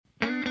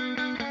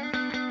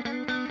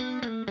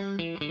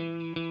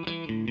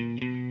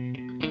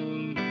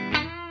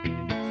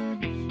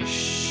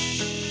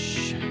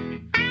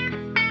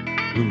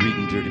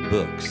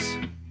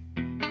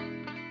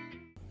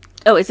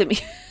Oh, is it me?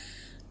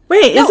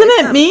 Wait, No, isn't it's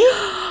it not me?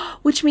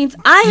 Which means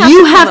I have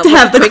You to have to come up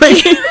have the with a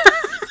quickie. quickie.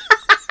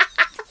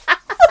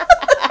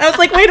 I was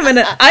like, wait a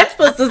minute. I'm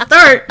supposed to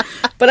start,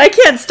 but I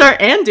can't start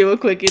and do a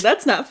quickie.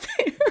 That's not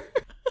fair.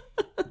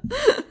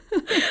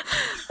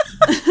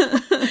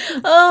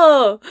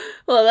 Oh,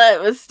 well,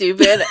 that was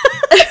stupid.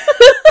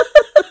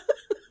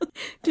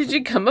 Did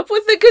you come up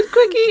with a good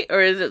quickie,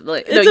 or is it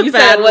like It's no? a You said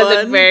bad it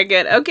wasn't one. very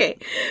good. Okay,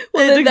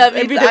 well then that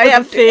means I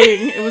have to.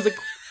 thing. It was a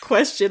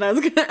question I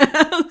was going to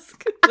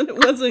ask, but it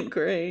wasn't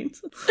great.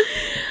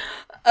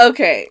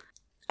 Okay,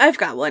 I've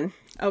got one.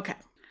 Okay.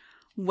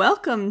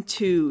 Welcome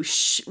to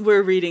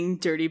We're Reading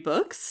Dirty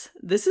Books.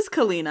 This is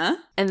Kalina,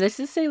 And this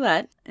is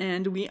Saylette.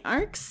 and we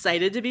are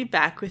excited to be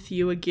back with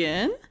you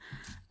again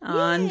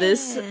on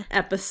this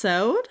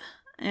episode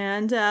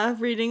and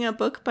reading a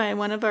book by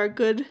one of our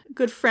good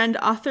friend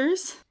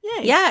authors.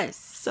 Yay. Yes,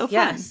 So fun.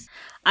 Yes.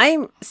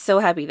 I'm so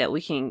happy that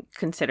we can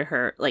consider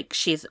her, like,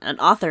 she's an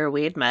author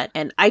we had met,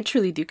 and I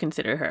truly do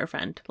consider her a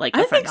friend, like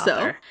a I friend think so.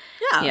 author.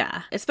 Yeah.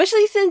 Yeah,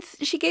 especially since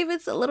she gave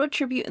us a little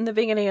tribute in the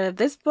beginning of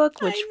this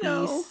book, which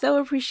we so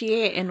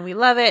appreciate and we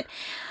love it.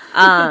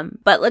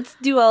 But let's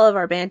do all of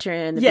our banter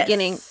in the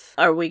beginning.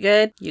 Are we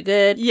good? You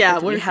good? Yeah,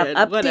 Do we're we have good.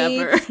 updates?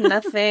 Whatever.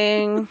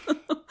 Nothing.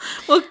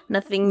 Well,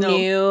 Nothing no,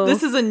 new.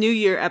 this is a New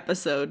Year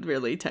episode,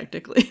 really,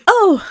 technically.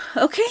 Oh,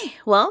 okay.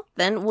 Well,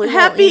 then we'll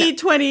Happy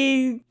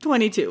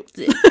 2022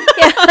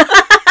 Yeah.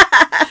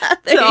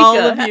 There to you all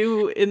go. of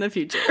you in the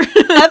future.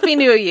 Happy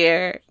New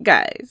Year,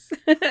 guys.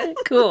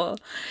 Cool.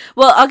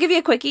 Well, I'll give you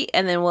a quickie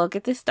and then we'll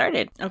get this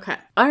started. Okay.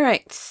 All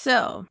right.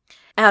 So,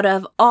 out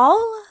of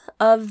all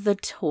of the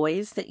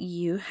toys that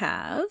you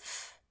have,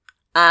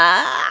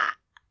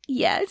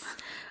 yes,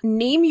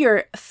 name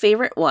your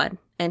favorite one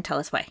and tell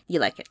us why you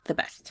like it the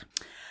best.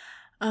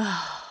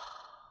 Oh,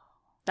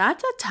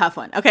 that's a tough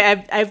one.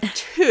 Okay, I have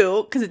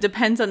two because it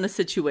depends on the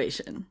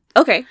situation.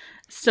 Okay.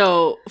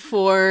 So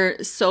for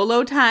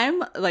solo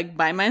time, like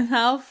by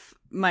myself,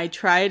 my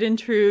tried and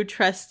true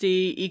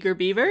trusty Eager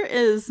Beaver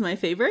is my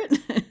favorite.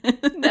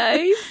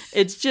 Nice.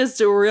 It's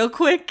just real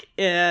quick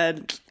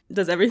and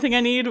does everything I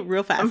need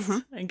real fast.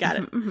 I got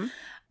it. Mm-hmm.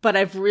 But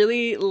I've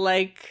really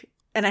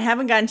and I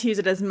haven't gotten to use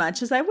it as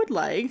much as I would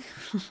like.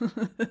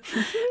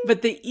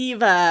 But the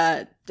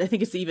Eva, I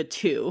think it's the Eva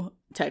 2,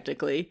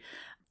 technically.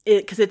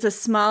 Because it's a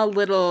small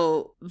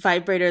little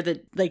vibrator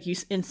that like you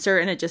insert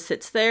and it just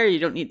sits there. You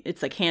don't need,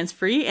 it's like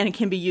hands-free and it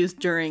can be used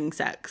during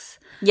sex.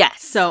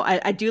 Yes. So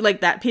I do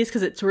like that piece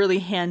because it's really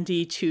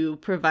handy to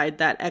provide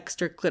that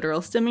extra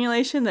clitoral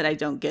stimulation that I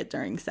don't get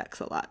during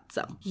sex a lot.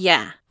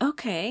 Yeah.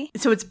 Okay.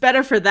 So it's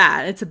better for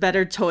that. It's a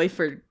better toy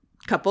for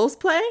couples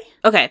play.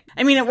 Okay.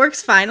 I mean, it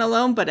works fine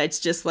alone, but it's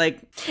just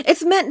like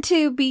It's meant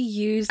to be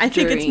used I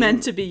think it's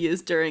meant to be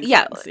used during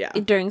sex. Yeah.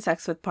 during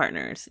sex with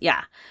partners.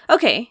 Yeah.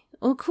 Okay.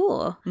 Oh,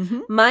 cool.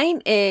 Mm-hmm.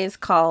 Mine is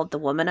called the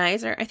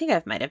Womanizer. I think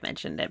I might have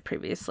mentioned it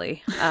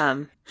previously.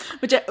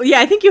 Which,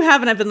 I think you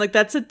have, and I've been like,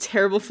 that's a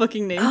terrible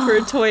fucking name for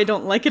a toy. I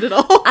don't like it at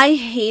all. I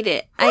hate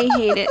it. I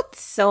hate it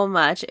so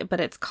much, but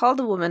it's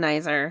called a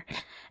Womanizer.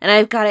 And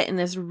I've got it in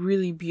this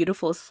really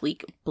beautiful,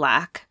 sleek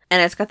black.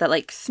 And it's got that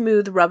like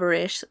smooth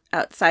rubberish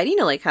outside. You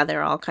know, like how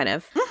they're all kind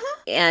of.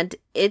 Mm-hmm. And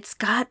it's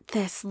got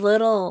this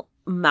little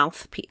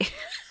mouthpiece.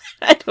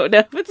 I don't know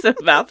if it's a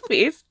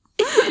mouthpiece.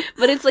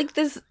 But it's like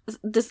this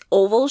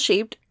oval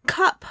shaped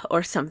cup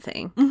or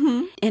something.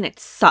 Mm-hmm. And it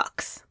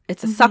sucks.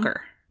 It's a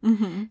sucker.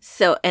 Mm-hmm.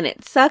 So, and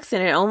it sucks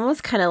and it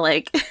almost kind of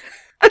like,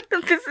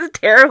 this is a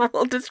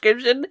terrible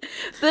description,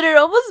 but it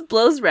almost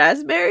blows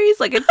raspberries.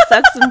 Like it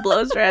sucks and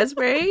blows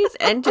raspberries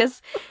and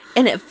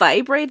it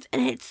vibrates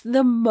and it's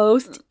the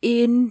most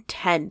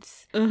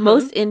intense,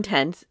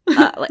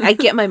 like I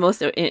get my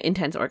most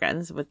intense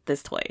orgasms with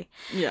this toy.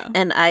 Yeah.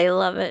 And I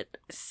love it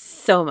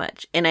so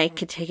much. And I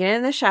could take it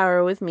in the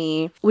shower with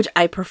me, which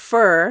I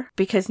prefer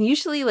because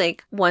usually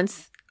like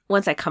once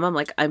I come, I'm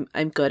like,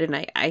 I'm good. And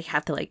I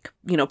have to like,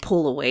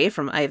 pull away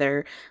from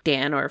either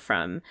Dan or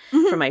from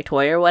my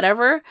toy or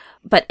whatever.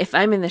 But if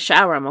I'm in the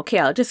shower, I'm okay.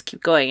 I'll just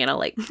keep going. And I'll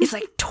like, it's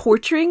like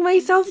torturing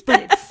myself,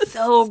 but it's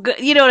so good.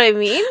 You know what I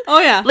mean?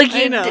 Oh yeah. Like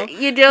you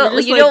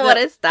don't want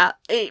to stop,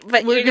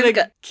 but we're going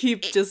to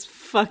keep just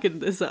fucking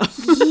this up.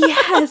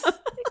 Yes.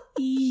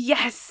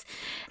 Yes.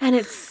 And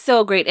it's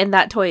so great. And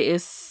that toy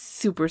is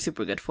super,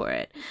 super good for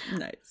it.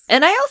 Nice.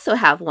 And I also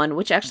have one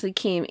which actually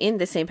came in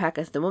the same pack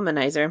as the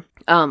Womanizer,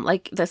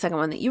 like the second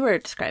one that you were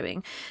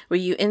describing, where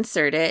you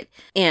insert it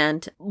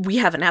and we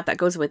have an app that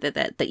goes with it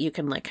that you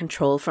can like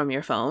control from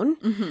your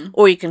phone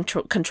or you can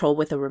control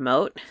with a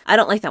remote. I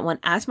don't like that one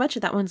as much.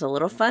 That one's a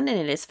little fun and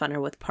it is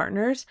funner with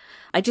partners.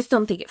 I just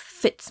don't think it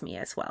fits me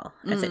as well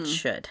as it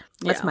should.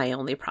 That's my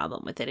only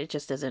problem with it. It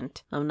just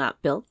doesn't, I'm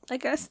not built, I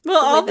guess.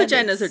 Well, all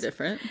vaginas are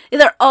different.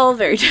 They're all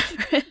very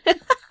different.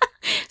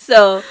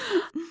 So,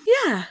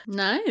 yeah.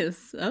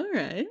 Nice. All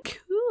right.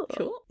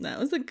 Cool. That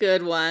was a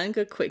good one.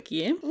 Good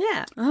quickie.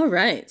 Yeah. All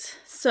right.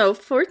 So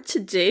for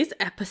today's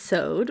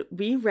episode,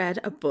 we read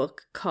a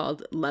book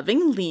called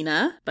Loving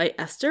Lena by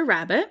Esther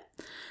Rabbit.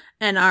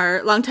 And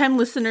our longtime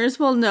listeners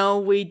will know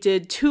we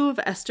did 2 of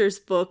Esther's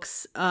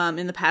books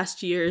in the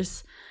past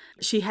years.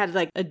 She had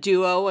like a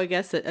duo, I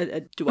guess,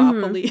 a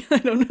duopoly. I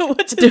don't know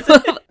what to say.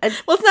 Well,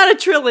 it's not a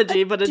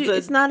trilogy, but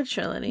it's not a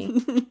trilogy.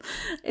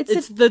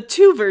 It's the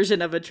 2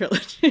 version of a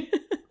trilogy.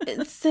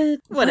 It's a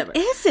whatever. What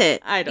is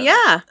it? I don't know.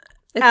 Yeah.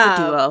 It's a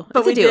duo. But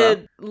it's we a duo.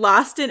 did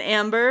Lost in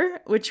Amber,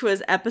 which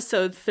was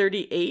episode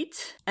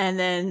 38. And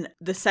then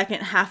the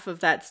second half of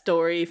that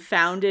story,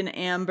 Found in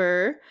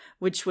Amber,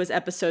 which was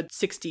episode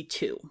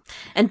 62.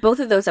 And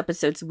both of those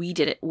episodes, we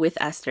did it with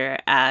Esther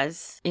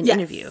as an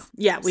interview.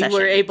 Yeah, we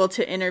were able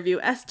to interview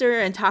Esther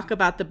and talk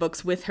about the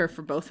books with her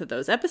for both of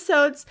those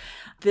episodes.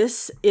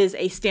 This is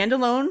a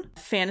standalone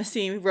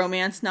fantasy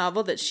romance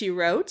novel that she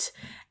wrote.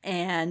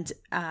 And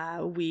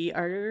we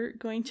are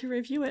going to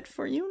review it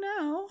for you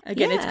now.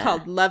 Again, It's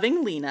called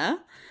Loving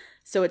Lena.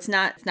 So it's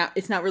not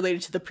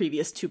related to the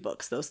previous 2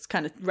 books. Those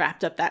kind of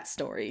wrapped up that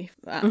story.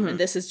 And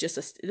this is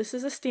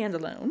a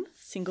standalone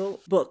single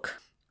book.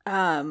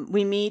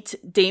 We meet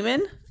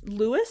Damon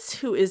Lewis,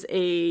 who is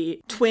a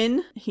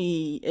twin.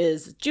 He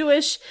is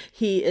Jewish.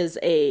 He is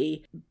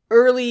a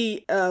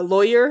early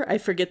lawyer. I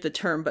forget the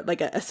term, but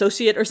like an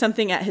associate or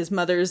something at his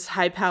mother's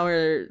high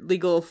power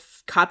legal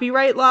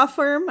copyright law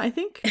firm, I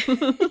think.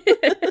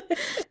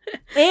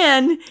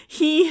 And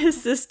his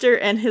sister,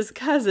 and his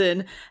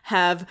cousin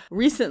have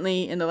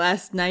recently, in the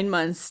last 9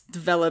 months,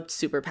 developed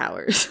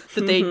superpowers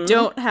that they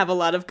don't have a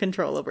lot of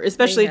control over,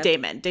 especially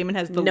Damon. Damon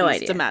has the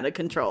least amount of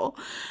control.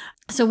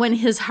 So when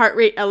his heart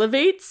rate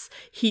elevates,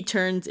 he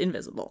turns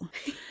invisible.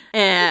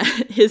 And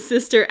his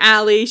sister,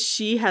 Allie,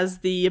 she has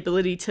the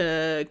ability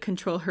to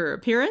control her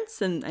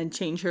appearance and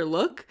change her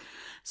look.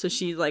 So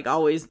she's like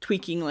always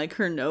tweaking like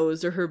her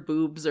nose or her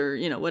boobs or,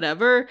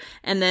 whatever.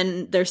 And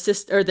then their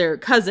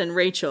cousin,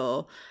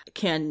 Rachel,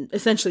 can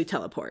essentially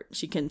teleport.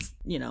 She can,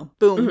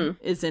 boom,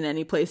 is in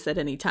any place at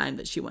any time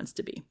that she wants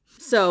to be.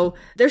 So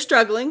they're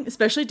struggling,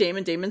 especially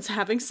Damon. Damon's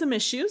having some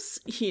issues.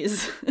 He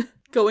is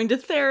going to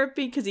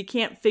therapy because he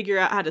can't figure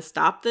out how to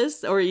stop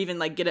this or even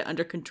like get it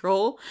under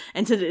control.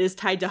 And since it is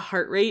tied to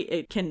heart rate,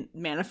 it can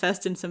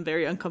manifest in some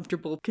very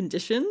uncomfortable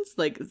conditions,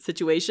 like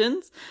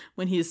situations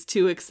when he's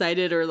too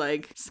excited or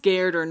like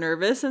scared or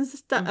nervous and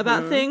stuff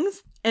about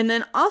things. And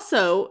then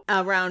also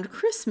around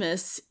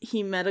Christmas,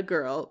 he met a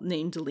girl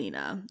named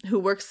Lena who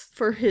works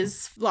for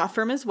his law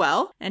firm as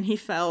well. And he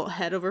fell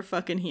head over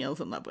fucking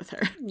heels in love with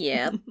her.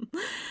 Yeah.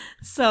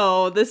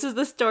 So this is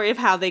the story of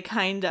how they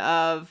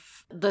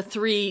the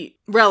 3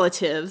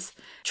 relatives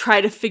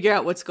try to figure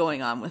out what's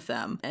going on with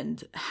them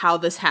and how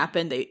this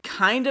happened. They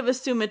kind of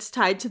assume it's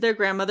tied to their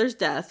grandmother's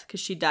death because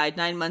she died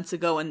 9 months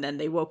ago and then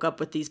they woke up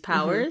with these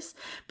powers,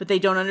 but they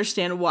don't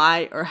understand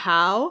why or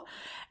how.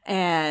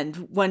 And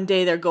one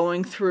day they're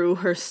going through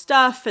her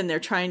stuff and they're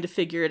trying to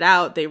figure it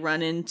out. They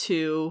run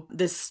into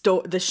the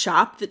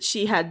shop that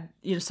she had,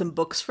 some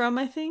books from,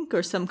 I think,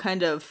 or some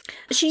kind of.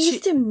 She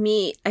used to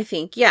meet, I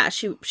think. Yeah,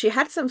 she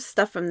had some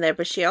stuff from there,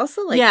 but she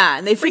also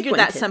and they figured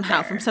that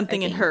somehow from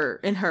something in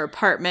her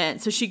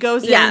apartment. So she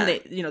goes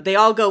in. They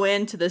all go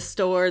into this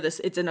store.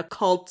 It's an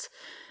occult,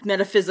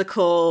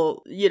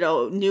 metaphysical,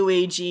 new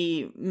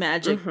agey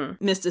magic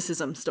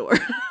mysticism store.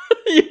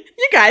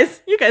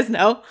 You guys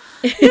know.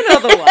 You know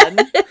the one.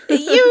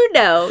 you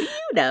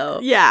know.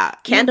 Yeah.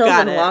 Candles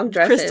and long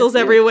dresses. Crystals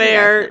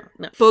everywhere.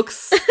 No.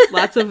 Books.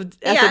 Lots of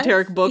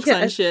esoteric books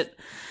on shit.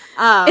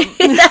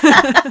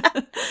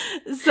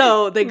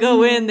 So they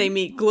go in, they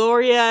meet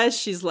Gloria.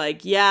 She's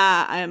like,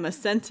 yeah, I am a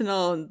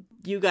sentinel and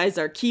you guys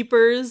are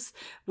keepers,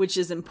 which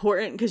is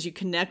important because you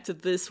connect to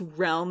this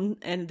realm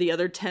and the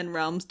other 10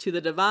 realms to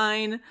the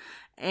divine.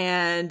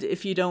 And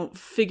if you don't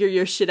figure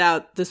your shit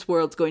out, this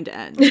world's going to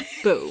end.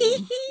 Boom.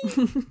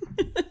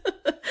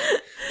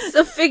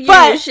 So figure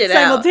your shit out.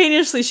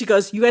 Simultaneously, she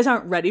goes, you guys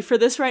aren't ready for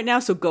this right now,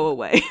 so go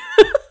away.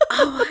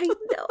 Oh, I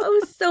know. I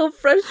was so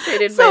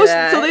frustrated by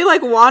that. So they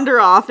like wander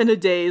off in a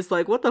daze,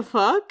 like, what the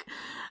fuck?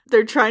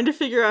 They're trying to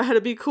figure out how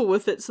to be cool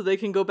with it so they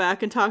can go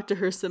back and talk to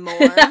her some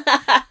more.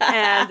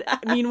 And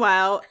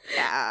meanwhile,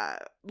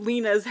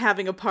 Lena's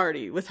having a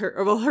party with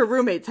her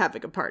roommate's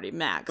having a party,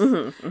 Max.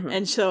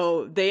 And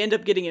so they end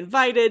up getting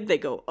invited. They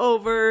go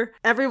over.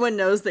 Everyone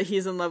knows that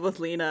he's in love with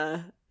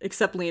Lena.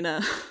 Except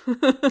Lena.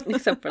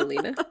 Except for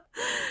Lena.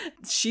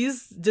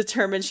 She's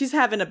determined. She's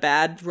having a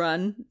bad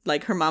run.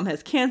 Like, her mom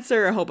has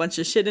cancer, a whole bunch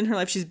of shit in her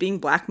life. She's being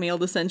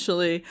blackmailed,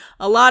 essentially.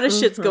 A lot of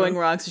shit's going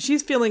wrong. So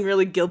she's feeling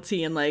really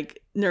guilty and, like,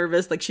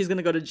 nervous. Like, she's going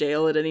to go to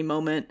jail at any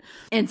moment.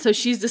 And so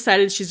she's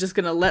decided she's just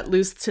going to let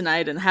loose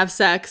tonight and have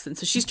sex. And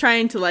so she's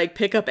trying to, like,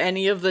 pick up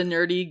any of the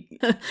nerdy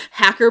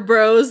hacker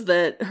bros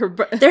that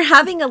They're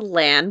having a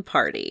LAN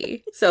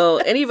party. So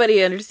anybody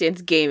who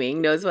understands gaming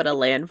knows what a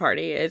LAN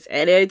party is.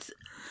 And it's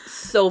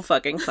so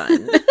fucking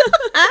fun.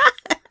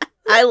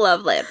 I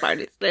love LAN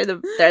parties. They're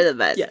the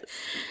best. Yes.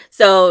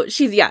 So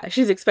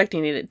she's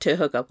expecting to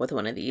hook up with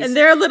one of these. And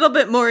they're a little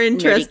bit more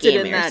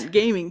interested in that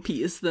gaming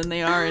piece than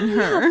they are in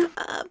her.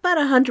 About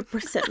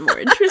 100% more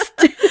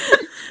interested.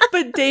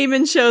 But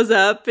Damon shows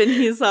up and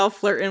he's all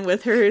flirting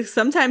with her.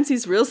 Sometimes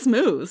he's real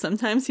smooth.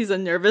 Sometimes he's a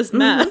nervous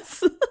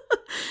mess.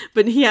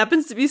 But he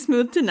happens to be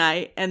smooth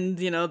tonight, and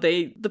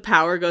the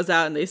power goes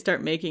out and they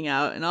start making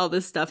out and all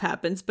this stuff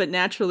happens. But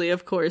naturally,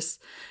 of course,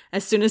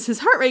 as soon as his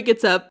heart rate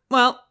gets up,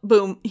 well,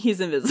 boom, he's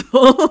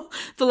invisible.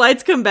 The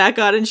lights come back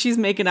on and she's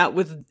making out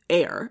with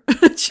air.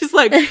 She's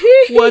like,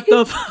 what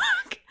the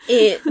fuck?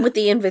 With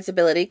the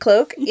invisibility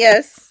cloak,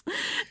 yes.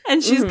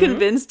 And she's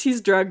convinced he's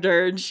drugged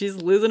her and she's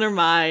losing her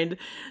mind.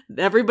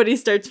 Everybody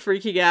starts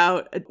freaking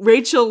out.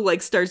 Rachel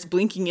starts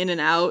blinking in and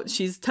out.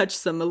 She's touched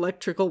some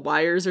electrical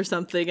wires or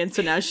something, and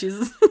so now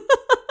she's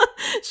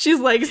she's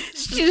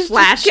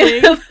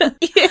flashing.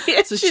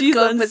 So she's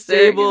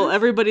unstable.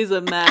 Everybody's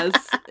a mess.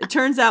 It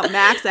turns out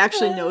Max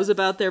actually knows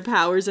about their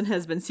powers and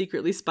has been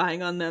secretly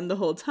spying on them the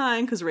whole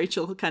time because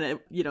Rachel kind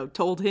of,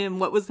 told him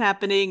what was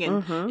happening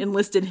and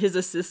enlisted his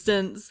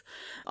assistance.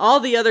 All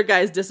the other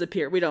guys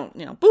disappear. We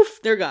don't, poof,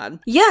 they're gone.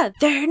 Yeah,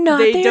 they're not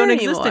They there don't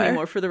anymore. exist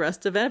anymore for the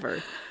rest of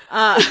ever.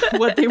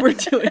 What they were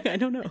doing, I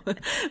don't know.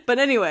 But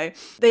anyway,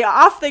 they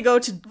go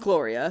to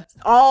Gloria.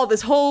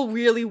 This whole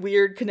really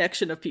weird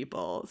connection of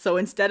people. So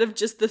instead of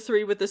just the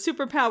 3 with the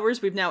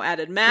superpowers, we've now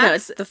added Max. No,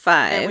 it's the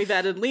 5. And we've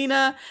added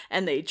Lena.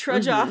 And they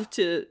trudge off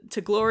to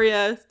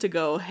Gloria to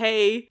go,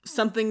 hey,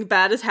 something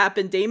bad has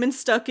happened. Damon's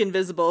stuck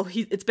invisible.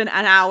 It's been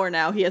an hour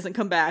now. He hasn't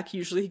come back.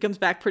 Usually he comes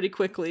back pretty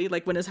quickly,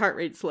 like when his heart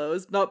rate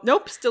slows.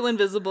 Nope, still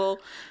invisible.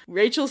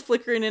 Rachel's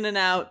flickering in and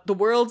out. The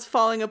world's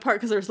falling apart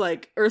because there's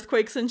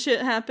earthquakes and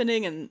shit happening.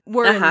 And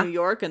we're in New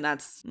York, and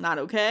that's not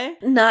okay.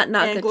 Not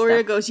and good Gloria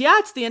stuff. goes, yeah,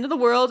 it's the end of the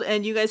world,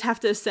 and you guys have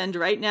to ascend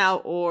right now,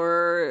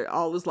 or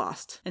all is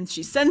lost. And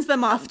she sends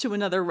them off to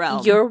another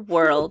realm. Your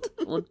world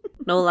will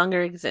no longer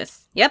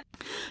exist. Yep.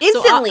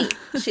 Instantly.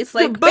 She's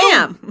like,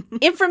 bam!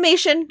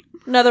 Information,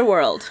 another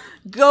world.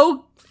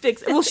 Go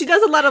fix it. Well, she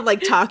does a lot of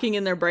talking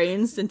in their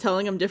brains and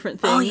telling them different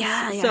things. Oh,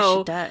 yeah, so,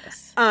 she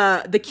does.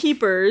 The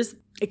keepers...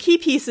 A key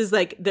piece is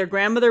their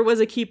grandmother was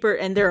a keeper,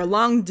 and they're a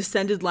long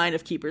descended line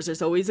of keepers.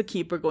 There's always a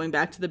keeper going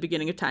back to the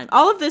beginning of time.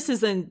 All of this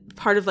is in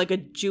part of a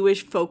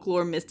Jewish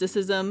folklore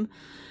mysticism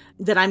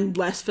that I'm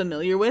less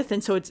familiar with,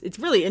 and so it's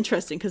really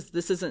interesting because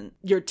this isn't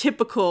your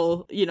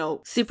typical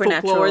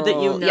supernatural folklore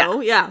that you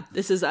know. Yeah,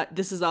 this is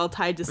all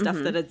tied to stuff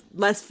that is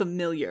less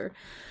familiar.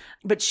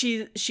 But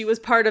she was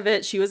part of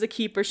it. She was a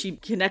keeper. She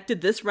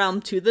connected this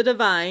realm to the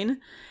divine.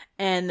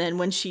 And then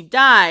when she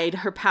died,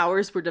 her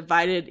powers were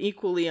divided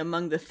equally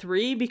among the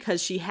 3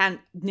 because she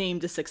hadn't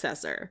named a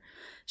successor.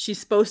 She's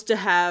supposed to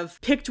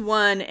have picked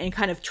one and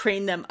kind of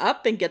train them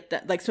up and get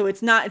that. So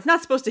it's not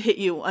supposed to hit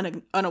you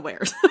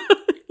unawares.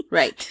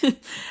 Right.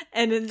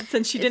 And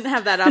since she didn't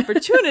have that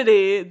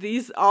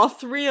opportunity, all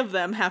 3 of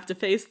them have to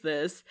face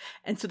this.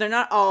 And so they're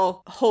not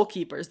all whole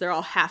keepers. They're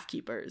all half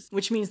keepers,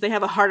 which means they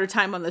have a harder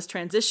time on this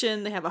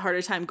transition. They have a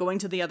harder time going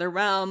to the other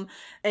realm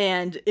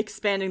and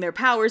expanding their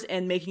powers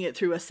and making it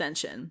through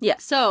ascension. Yeah.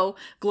 So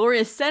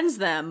Gloria sends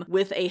them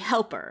with a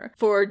helper.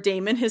 For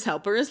Damon, his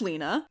helper is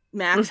Lena.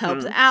 Max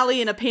helps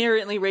Allie, and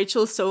apparently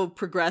Rachel is so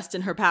progressed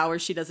in her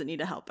powers she doesn't need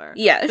a helper.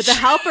 Yeah. But the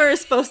helper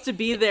is supposed to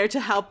be there to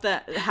help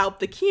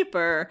the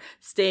keeper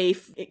stay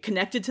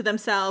connected to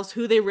themselves,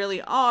 who they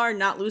really are,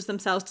 not lose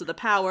themselves to the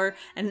power,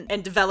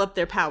 and develop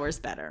their powers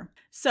better.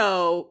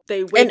 So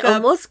they wake up. And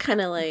almost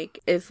kind of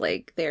is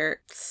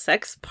their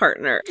sex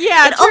partner.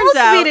 Yeah, it almost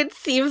made it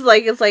seems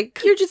like it's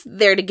you're just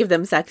there to give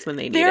them sex when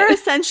they need they're it.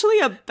 essentially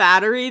a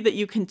battery that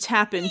you can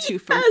tap into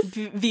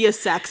via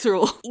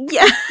sexual.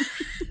 Yeah.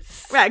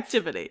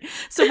 Activity.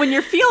 So when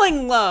you're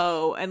feeling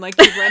low and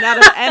you've run out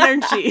of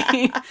energy,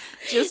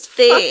 just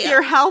fuck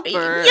your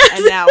helper,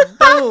 and now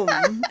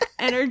boom,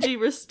 energy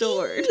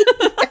restored.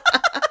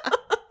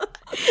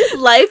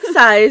 Life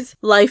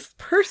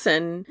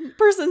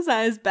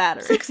person-size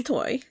battery. Sex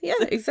toy. Yeah,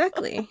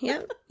 exactly.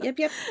 Yep.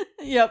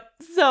 Yep.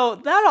 So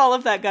all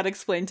of that got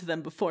explained to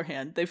them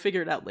beforehand. They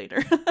figured it out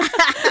later.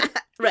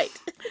 Right.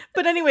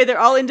 But anyway, they're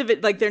all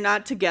individual. They're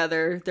not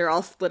together. They're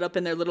all split up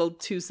in their little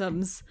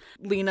twosomes.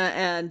 Lena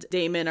and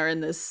Damon are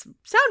in this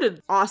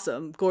sounded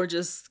awesome,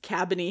 gorgeous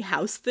cabiny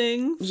house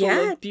thing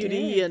full of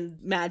beauty and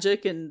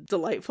magic and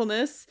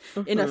delightfulness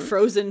in a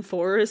frozen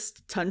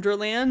forest tundra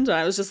land. And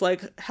I was just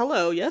like,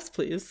 hello, yes,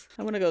 please.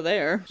 I want to go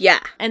there. Yeah.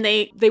 And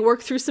they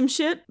work through some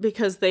shit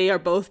because they are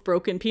both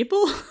broken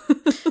people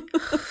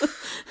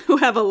who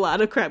have a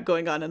lot of crap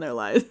going on in their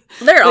lives.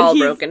 They're all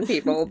broken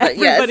people, but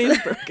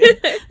everybody's broken.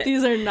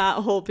 These are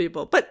not whole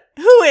people. But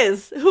who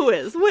is?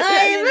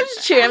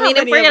 That's true. I mean,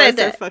 if we're going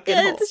to say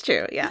it's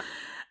true, yeah.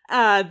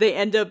 They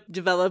end up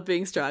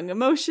developing strong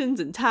emotions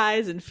and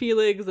ties and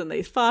feelings, and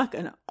they fuck.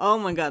 And oh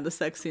my god, the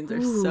sex scenes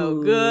are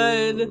so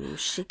good.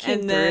 She came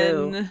through.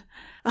 Then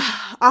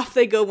off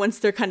they go once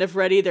they're kind of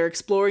ready. They're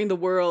exploring the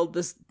world,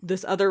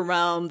 this other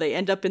realm. They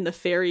end up in the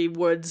fairy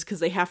woods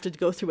because they have to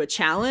go through a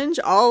challenge.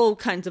 All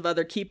kinds of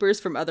other keepers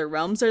from other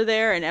realms are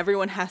there, and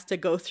everyone has to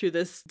go through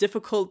this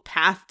difficult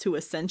path to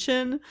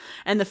ascension.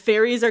 And the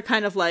fairies are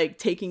kind of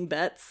taking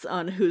bets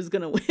on who's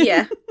gonna win.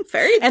 Yeah,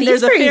 and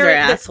these fairies are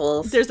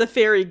assholes. There's a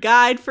fairy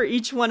guide for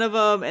each one of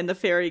them, and the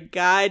fairy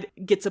guide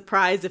gets a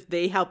prize if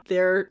they help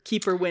their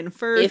keeper win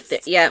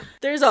first. Yeah,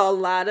 there's a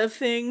lot of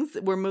things.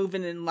 We're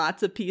moving in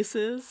lots of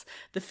pieces. is.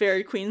 The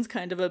Fairy Queen's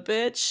kind of a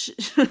bitch.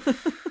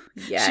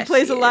 Yeah, she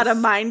plays a lot is.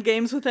 of mind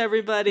games with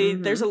everybody.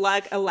 Mhm. There's a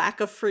lack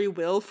of free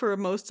will for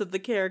most of the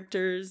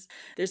characters.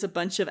 There's a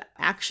bunch of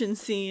action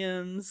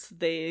scenes.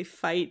 They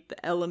fight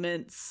the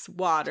elements,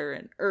 water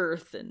and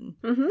earth, and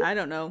I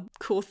don't know,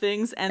 cool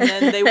things. And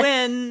then they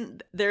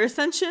win their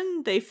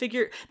ascension. They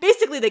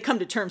basically they come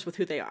to terms with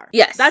who they are.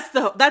 Yes.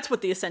 That's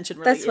what the ascension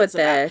really is. That's what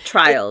the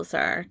trials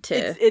are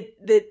too.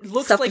 It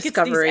looks like it's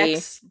Self-discovery.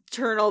 these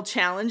external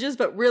challenges,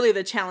 but really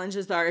the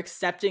challenges are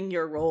accepting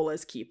your role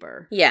as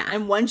keeper. Yeah.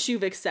 And once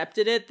you've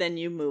accepted it, then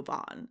you move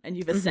on and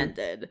you've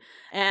ascended.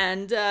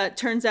 And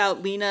turns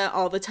out Lena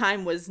all the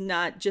time was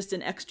not just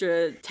an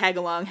extra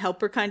tag-along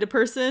helper kind of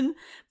person,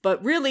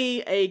 but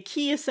really a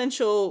key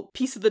essential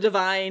piece of the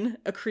divine,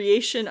 a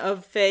creation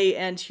of Fae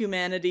and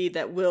humanity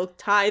that will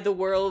tie the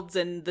worlds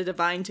and the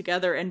divine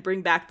together and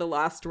bring back the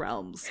lost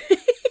realms.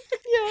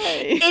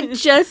 Yay. It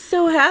just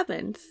so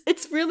happens.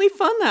 It's really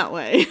fun that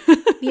way.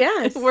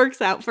 Yes. It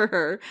works out for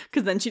her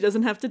because then she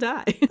doesn't have to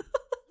die.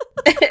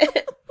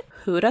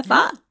 Who'd have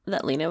thought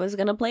that Lena was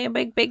going to play a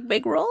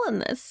big role in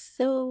this?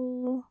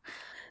 So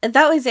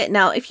that was it.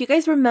 Now, if you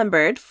guys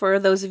remembered, for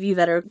those of you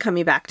that are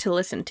coming back to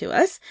listen to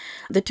us,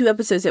 the 2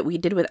 episodes that we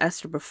did with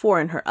Esther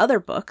before in her other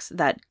books,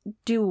 that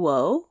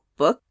duo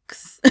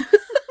books,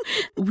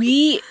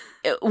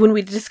 when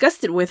we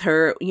discussed it with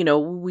her,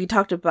 we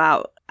talked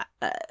about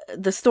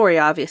the story,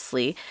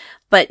 obviously,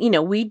 but,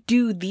 we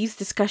do these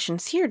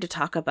discussions here to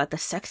talk about the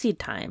sexy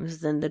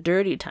times and the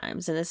dirty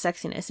times and the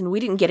sexiness, and we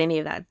didn't get any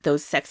of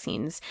those sex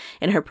scenes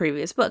in her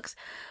previous books.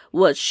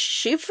 Well,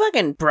 she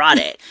fucking brought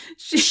it.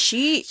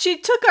 She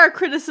took our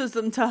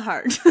criticism to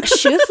heart.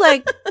 She was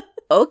like,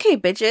 okay,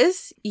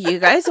 bitches, you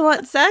guys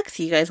want sex?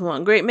 You guys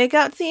want great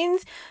makeout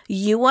scenes?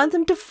 You want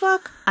them to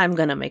fuck? I'm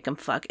gonna make them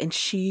fuck. And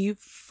she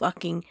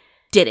fucking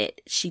did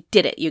it. She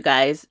did it, you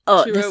guys.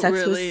 Oh, she the wrote sex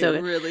really, was so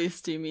good. really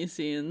steamy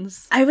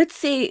scenes. I would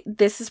say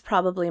this is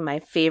probably my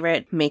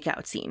favorite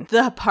makeout scene.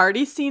 The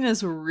party scene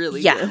is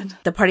really good.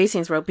 The party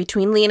scenes were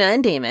between Lena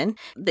and Damon.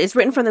 It's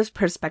written from the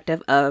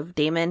perspective of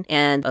Damon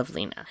and of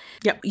Lena.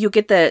 Yep. You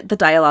get the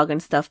dialogue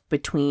and stuff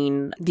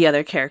between the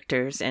other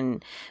characters,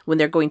 and when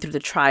they're going through the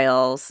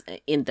trials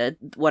in the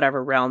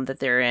whatever realm that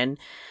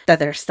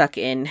they're stuck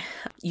in,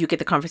 you get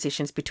the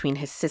conversations between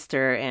his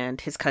sister and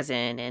his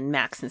cousin and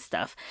Max and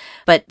stuff.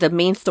 But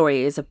the main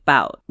story is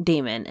about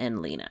Damon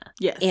and Lena.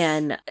 Yes.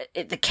 And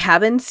the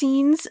cabin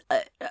scenes,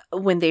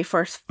 when they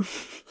first...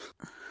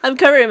 I'm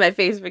covering my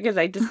face because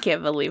I just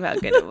can't believe how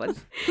good it was.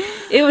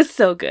 It was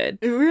so good.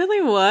 It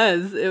really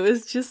was. It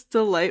was just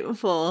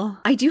delightful.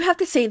 I do have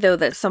to say, though,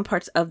 that some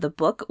parts of the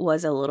book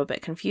was a little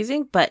bit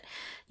confusing, but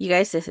you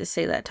guys, this is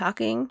Say That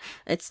Talking.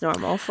 It's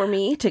normal for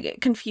me to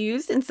get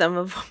confused in some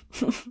of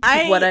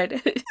what I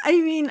did. I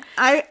mean,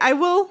 I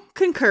will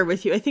concur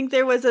with you. I think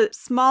there was a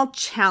small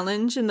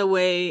challenge in the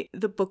way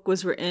the book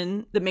was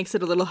written that makes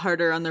it a little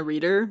harder on the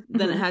reader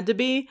than it had to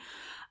be.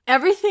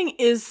 Everything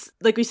is,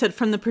 like we said,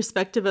 from the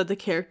perspective of the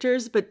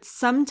characters, but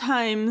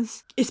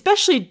sometimes,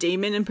 especially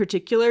Damon in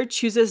particular,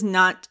 chooses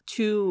not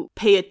to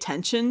pay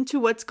attention to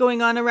what's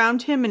going on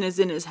around him and is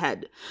in his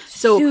head.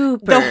 So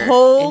Super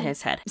in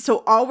his head.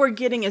 So all we're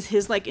getting is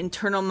his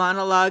internal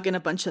monologue and a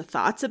bunch of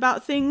thoughts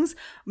about things.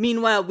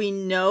 Meanwhile, we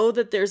know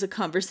that there's a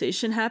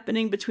conversation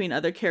happening between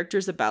other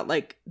characters about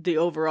the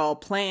overall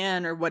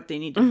plan or what they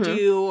need to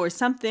do or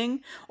something,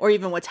 or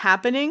even what's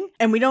happening.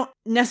 And we don't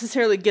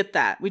necessarily get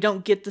that. We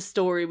don't get the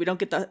story. We don't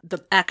get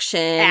the action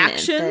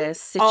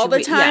the all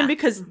the time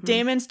because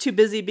Damon's too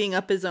busy being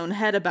up his own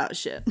head about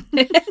shit.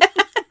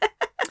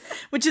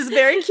 Which is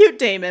very cute,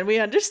 Damon. We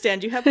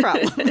understand you have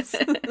problems.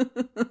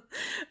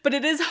 But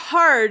it is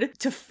hard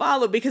to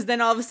follow because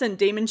then all of a sudden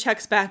Damon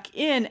checks back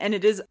in and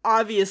it is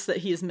obvious that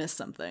he has missed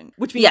something.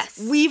 Which means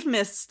we've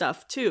missed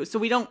stuff too. So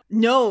we don't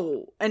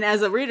know. And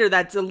as a reader,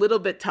 that's a little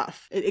bit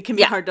tough. It can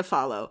be hard to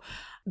follow.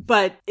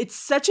 But it's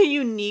such a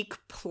unique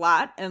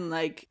plot, and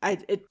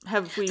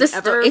have we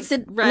ever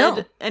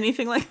read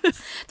anything like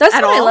this? That's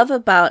what I love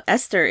about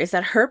Esther, is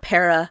that her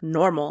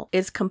paranormal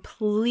is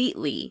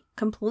completely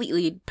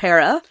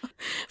para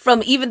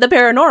from even the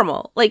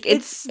paranormal.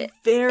 It's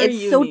very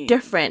unique. So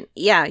different.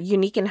 Yeah,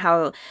 unique in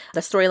how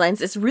the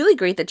storylines. It's really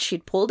great that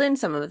she'd pulled in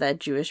some of that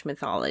Jewish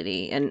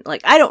mythology, and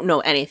I don't know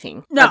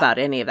anything about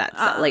any of that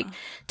stuff.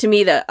 To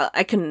me,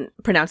 I couldn't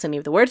pronounce any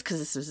of the words because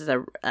this was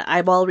a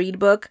eyeball read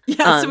book.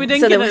 Yeah, so we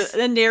didn't get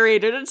a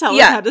narrator to tell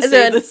us how to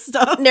say this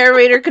stuff.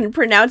 Narrator couldn't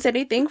pronounce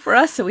anything for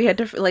us, so we had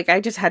to I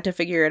just had to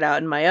figure it out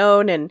on my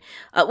own, and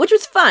which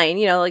was fine.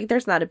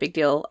 There's not a big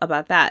deal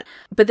about that.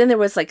 But then there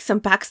was some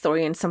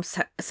backstory and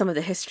some of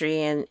the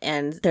history,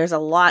 and there's a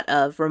lot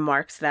of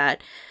remarks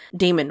that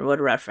Damon would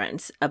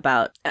reference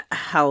about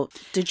how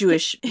the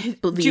Jewish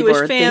believe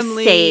or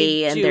family, they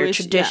say and Jewish, their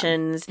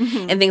traditions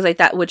and things like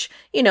that, which,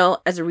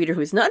 as a reader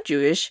who's not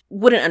Jewish,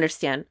 wouldn't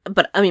understand.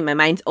 But I mean, my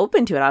mind's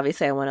open to it.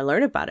 Obviously, I want to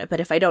learn about it. But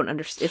if I don't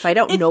if I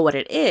don't know what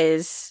it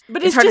is,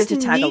 but it's harder just to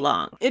tag neat.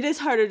 along. It is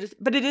harder,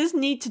 but it is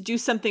neat to do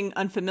something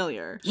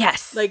unfamiliar.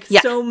 Yes. Like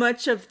so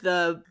much of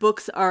the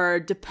books are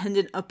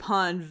dependent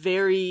upon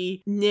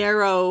very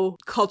narrow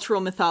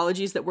cultural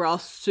mythologies that we're all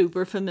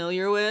super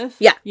familiar with.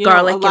 Yeah,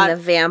 garlic and the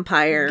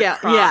vampire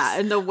cross. Yeah,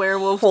 and the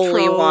werewolf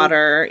holy trope.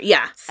 Water.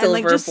 Yeah, silver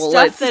and like just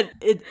bullets. stuff that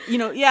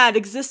it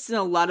exists in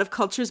a lot of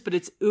cultures, but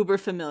it's uber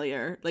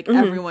familiar. Like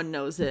everyone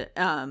knows it,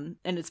 and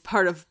it's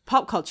part of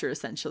pop culture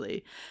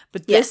essentially.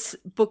 But this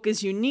book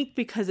is unique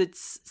because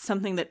it's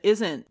something that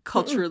isn't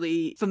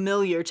culturally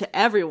familiar to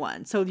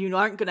everyone. So you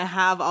aren't going to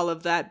have all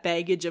of that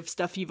baggage of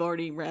stuff you've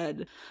already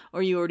read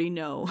or you already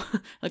know.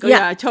 Like,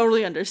 I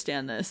totally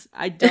understand this.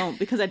 I don't,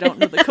 because I don't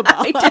know the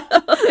Kabbalah.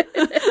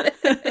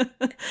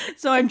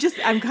 So I'm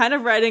kind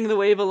of riding the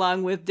wave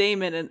along with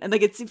Damon, and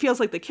like it feels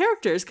like the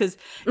characters, because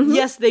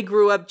yes, they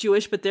grew up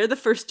Jewish, but they're the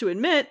first to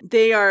admit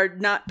they are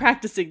not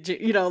practicing.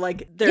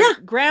 Like their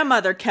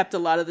grandmother kept a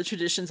lot of the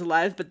traditions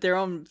alive, but their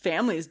own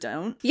families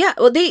don't. Yeah,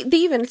 well, they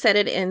even said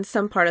it in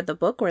some part of the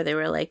book where they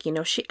were like,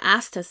 she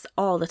asked us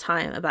all the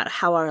time about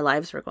how our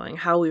lives were going,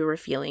 how we were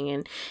feeling,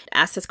 and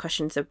asked us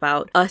questions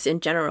about us in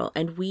general,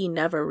 and we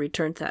never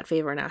returned that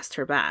favor and asked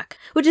her back,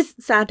 which is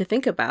sad to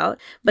think about,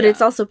 but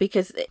it's also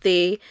because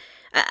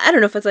I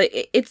don't know if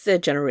it's a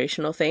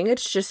generational thing.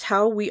 It's just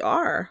how we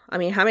are. I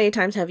mean, how many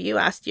times have you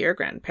asked your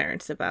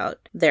grandparents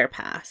about their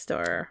past,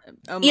 or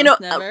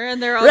almost never,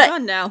 and they're all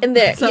gone now, and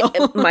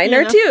mine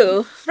are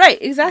too. Right,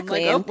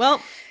 exactly.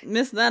 Like,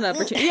 missed that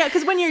opportunity. Yeah,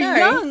 because when you're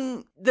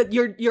young, that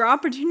your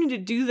opportunity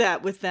to do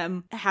that with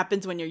them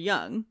happens when you're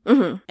young,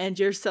 and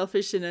you're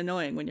selfish and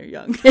annoying when you're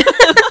young.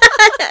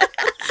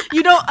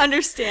 You don't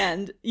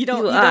understand. You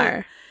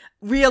don't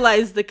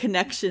realize the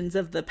connections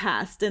of the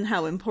past and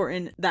how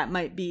important that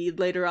might be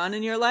later on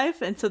in your life.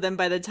 And so then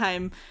by the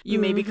time you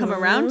maybe come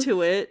around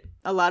to it,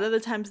 a lot of the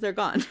times they're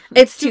gone.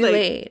 It's too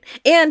late.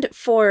 And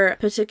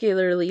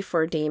particularly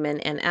for Damon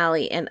and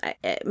Allie, and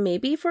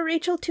maybe for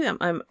Rachel too.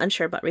 I'm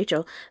unsure about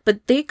Rachel,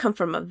 but they come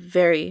from a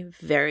very,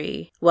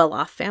 very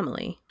well-off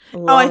family.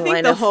 I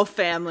think the whole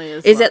family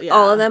is. Is it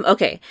all of them?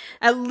 Okay.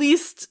 At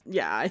least,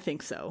 I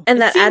think so.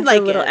 And that adds a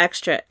little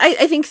extra.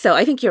 I think so.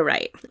 I think you're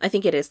right. I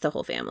think it is the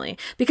whole family.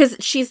 Because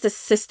she's the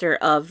sister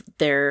of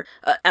their...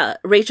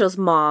 Rachel's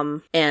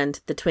mom and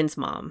the twins'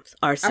 moms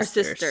are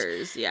sisters. Our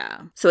sisters,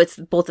 yeah. So it's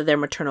both of their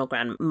maternal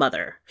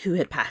grandmother who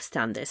had passed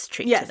down this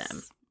trait to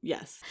them.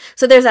 Yes.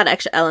 So there's that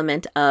extra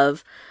element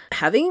of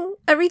having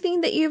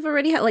everything that you've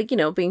already had, like,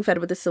 being fed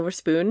with a silver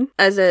spoon,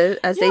 as they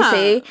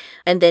say,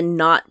 and then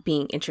not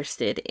being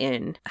interested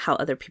in how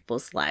other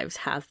people's lives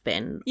have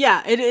been.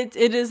 Yeah, it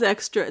is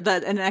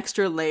an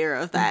extra layer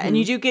of that. And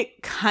you do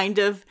get kind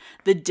of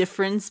the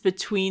difference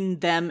between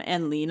them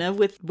and Lena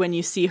when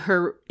you see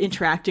her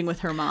interacting with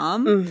her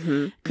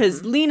mom.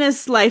 Because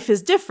Lena's life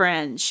is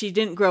different. She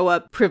didn't grow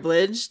up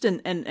privileged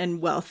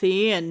and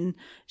wealthy, and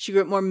she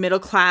grew up more middle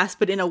class,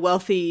 but in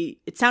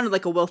it sounded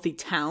like a wealthy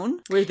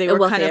town, where they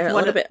were kind of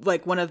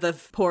one of the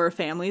poorer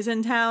families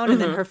in town.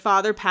 And then her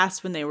father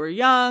passed when they were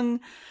young,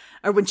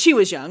 or when she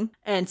was young.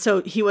 And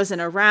so he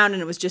wasn't around,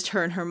 and it was just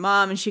her and her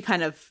mom. And she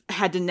kind of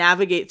had to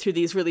navigate through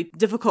these really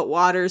difficult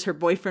waters. Her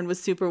boyfriend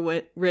was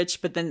super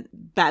rich, but then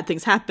bad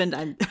things happened.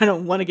 I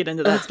don't want to get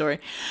into that story.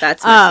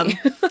 That's messy.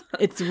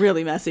 It's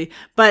really messy.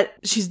 But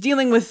she's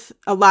dealing with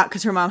a lot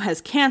because her mom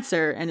has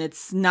cancer, and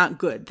it's not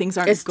good. Things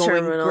aren't going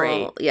terminal.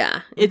 Great.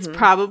 Yeah. It's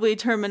probably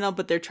terminal,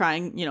 but they're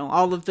trying,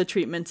 all of the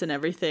treatments and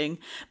everything.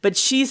 But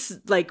she's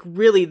like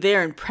really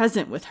there and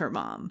present with her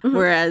mom.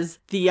 Whereas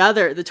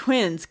the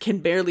twins can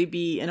barely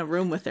be in a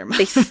room with their mom.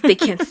 They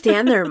can't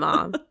stand their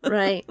mom.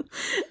 Right.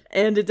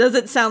 And it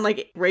doesn't sound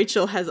like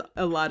Rachel has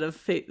a lot of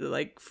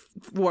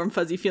warm,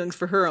 fuzzy feelings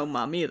for her own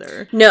mom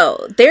either. No,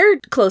 they're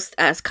close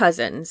as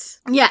cousins.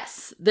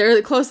 Yes, they're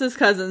the closest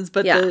cousins,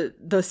 but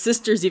the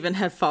sisters even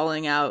had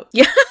falling out.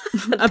 Yeah.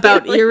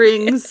 About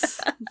earrings.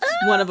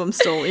 One of them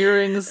stole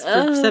earrings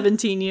for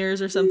 17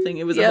 years or something.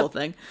 It was a whole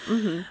thing.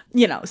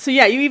 So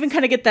you even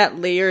kind of get that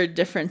layered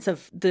difference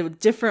of the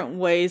different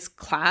ways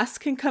class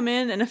can come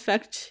in and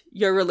affect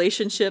your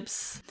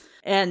relationships.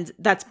 And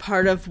that's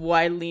part of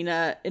why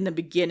Lena in the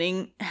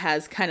beginning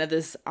has kind of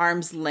this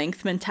arm's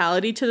length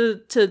mentality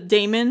to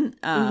Damon.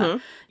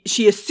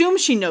 She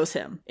assumes she knows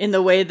him in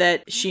the way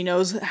that she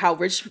knows how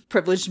rich,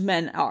 privileged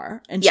men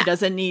are. And she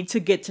doesn't need to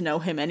get to know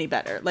him any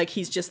better. Like,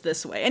 he's just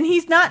this way. And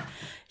he's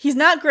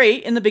not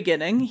great in the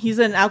beginning. He's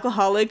an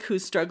alcoholic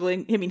who's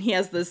struggling. I mean, he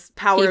has this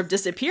power of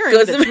disappearing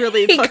that's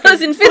really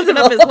fucking fucking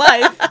up his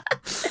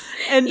life.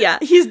 And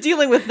he's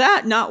dealing with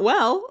that not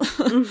well.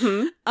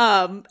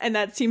 And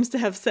that seems to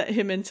have set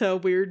him into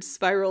weird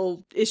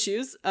spiral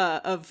issues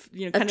of,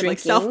 kind of like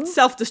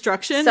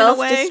self-destruction in a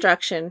way.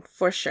 Self-destruction,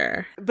 for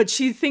sure. But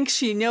she thinks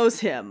she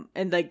knows him.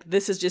 And like,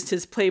 this is just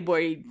his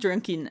playboy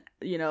drinking,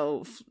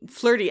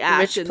 flirty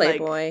act. Rich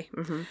playboy.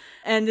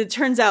 And it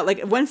turns out,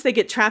 like, once they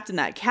get trapped in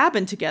that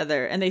cabin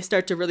together and they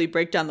start to really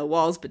break down the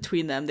walls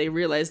between them, they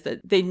realize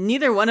that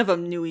neither one of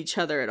them knew each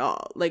other at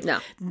all. Like,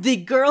 the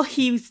girl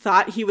he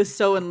thought he was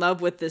so in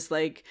love with, this,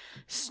 like,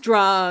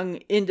 strong,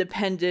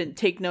 independent,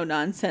 take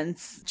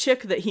no-nonsense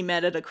chick that he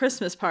met at a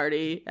Christmas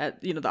party,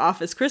 at, the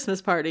office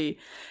Christmas party,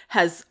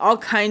 has all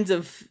kinds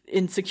of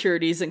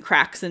insecurities and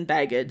cracks and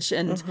baggage.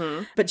 And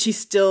but she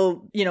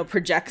still,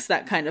 projects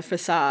that kind of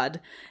facade.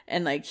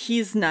 And, like,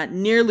 he's not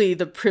nearly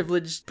the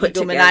privileged,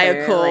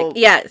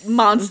 egomaniacal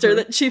monster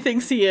that she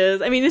thinks he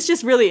is. I mean, it's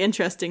just really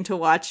interesting to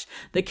watch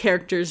the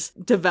characters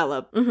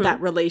develop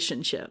that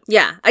relationship.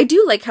 Yeah, I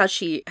do like how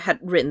she had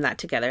written that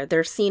together.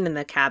 Their scene in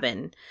the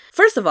cabin.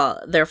 First of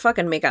all, their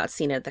fucking make-out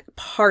scene at the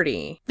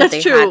party that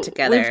they had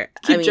together.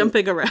 We keep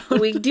jumping around.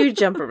 We do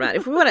jump around.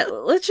 If we want to,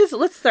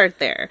 let's start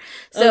there.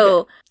 So,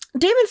 okay.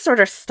 Damon sort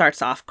of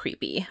starts off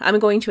creepy. I'm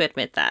going to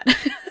admit that.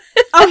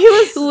 Oh,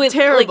 he was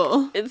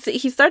terrible.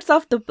 He starts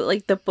off the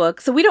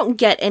book, so we don't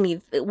get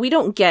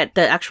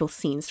the actual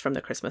scenes from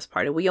the Christmas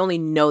party. We only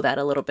know that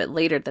a little bit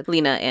later that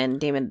Lena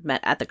and Damon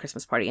met at the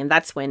Christmas party, and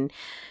that's when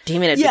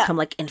Damon had become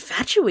like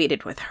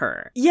infatuated with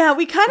her. Yeah,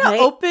 we kind of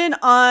open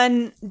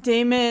on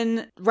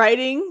Damon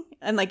writing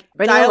and like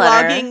writing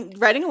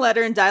a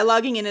letter and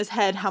dialoguing in his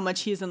head how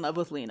much he's in love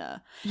with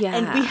Lena. Yeah.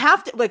 And we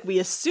have to, we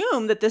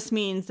assume that this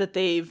means that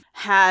they've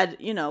had,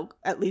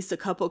 at least a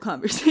couple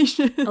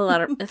conversations.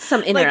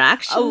 Some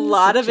interactions. A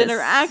lot of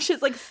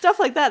interactions, like stuff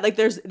like that. Like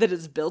that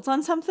is built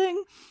on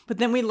something. But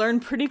then we learn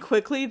pretty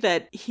quickly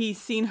that he's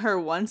seen her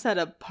once at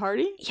a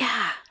party.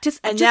 Yeah.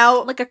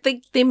 Now, I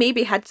think they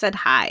maybe had said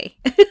hi.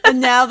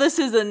 And now this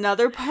is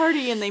another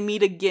party and they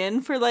meet again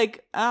for I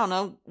don't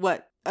know,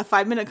 a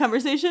 5-minute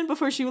conversation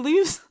before she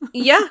leaves.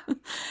 Yeah.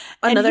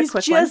 Another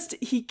quick one.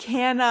 He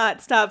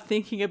cannot stop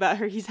thinking about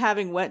her. He's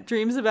having wet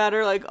dreams about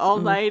her all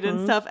night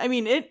and stuff. I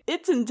mean,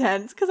 it's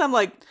intense because I'm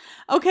like,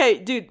 okay,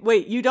 dude,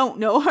 wait, you don't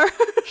know her?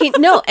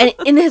 And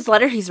in his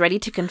letter, he's ready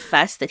to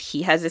confess that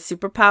he has a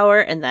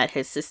superpower and that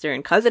his sister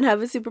and cousin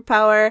have a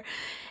superpower.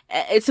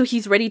 And so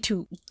he's ready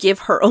to give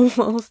her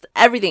almost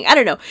everything. I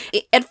don't know.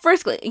 At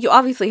first, you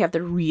obviously have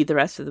to read the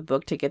rest of the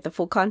book to get the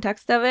full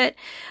context of it.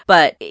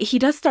 But he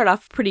does start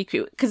off pretty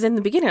cute. Because in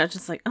the beginning, I was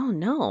just like, oh,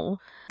 no.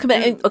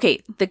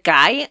 Okay, the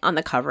guy on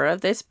the cover of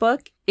this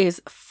book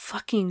is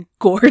fucking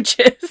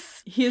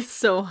gorgeous. He is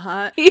so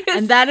hot.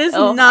 And that is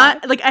so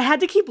not... hot. I had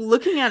to keep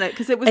looking at it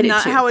because it was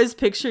not how I was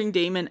picturing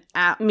Damon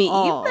at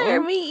all.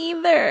 Me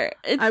either.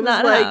 I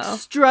was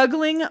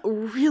struggling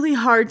really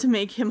hard to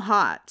make him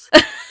hot.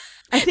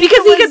 Because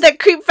he got that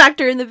creep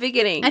factor in the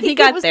beginning. I think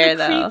it was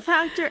the creep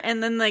factor,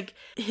 and then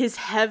his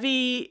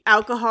heavy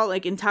alcohol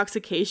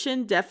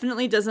intoxication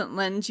definitely doesn't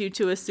lend you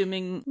to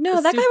assuming.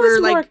 No, that guy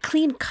was more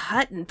clean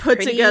cut and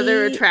put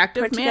together,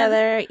 attractive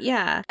man.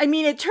 Yeah. I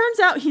mean, it turns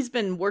out he's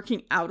been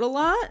working out a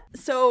lot,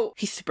 so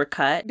he's super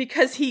cut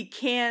because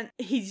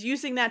he's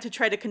using that to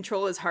try to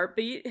control his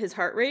heartbeat, his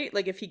heart rate.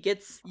 If he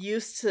gets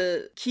used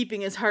to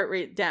keeping his heart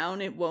rate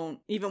down, it won't.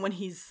 Even when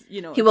he's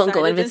he won't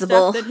go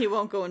invisible. Then he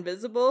won't go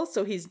invisible.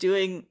 So he's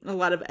doing a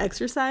lot of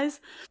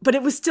exercise, but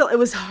it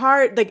was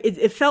hard.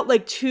 It felt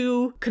like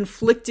two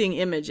conflicting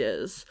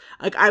images.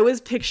 I was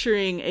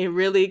picturing a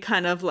really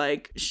kind of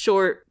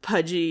short,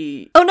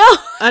 pudgy,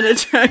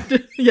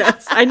 unattractive.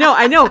 Yes, I know.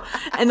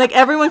 And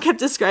everyone kept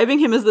describing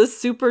him as this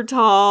super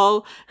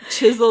tall,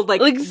 chiseled,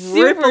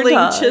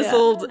 rippling,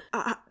 chiseled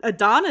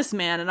Adonis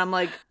man. And I'm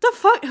like, the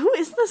fuck? Who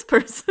is this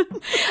person?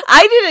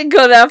 I didn't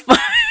go that far.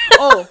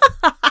 Oh.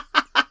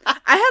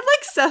 I had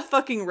Seth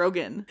fucking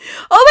Rogen.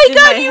 Oh my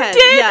god, you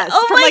did? Yes,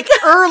 oh from my god.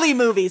 Early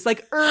movies,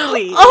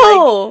 early.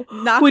 Oh,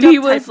 when he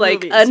was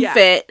movies.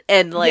 unfit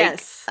and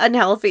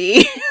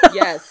unhealthy.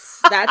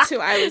 Yes, that's who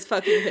I was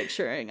fucking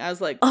picturing. I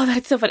was like, oh,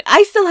 that's so funny.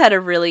 I still had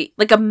a really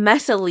a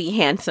messily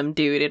handsome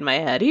dude in my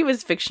head. He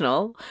was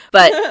fictional,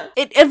 but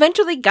it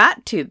eventually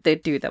got to the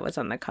dude that was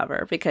on the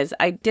cover because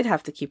I did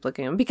have to keep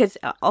looking at him because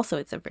also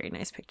it's a very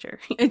nice picture.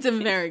 It's a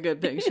very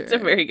good picture. It's a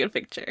very good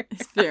picture.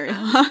 It's very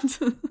hot.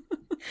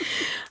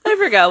 I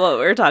forgot what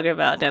we were talking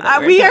about.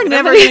 We are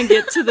never going to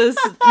get to this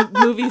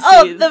movie scene.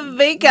 Oh, the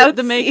makeout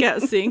the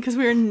makeout scene, because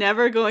we are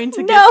never going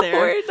to get there. No,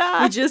 we're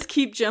not. We just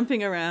keep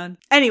jumping around.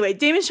 Anyway,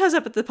 Damon shows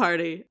up at the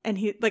party, and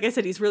he, like I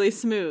said, he's really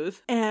smooth.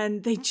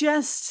 And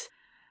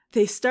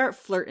they start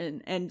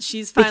flirting, and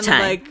she's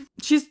finally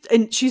she's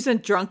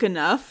drunk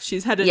enough.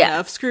 She's had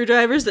enough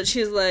screwdrivers that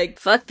she's like,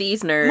 fuck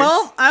these nerds.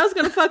 Well, I was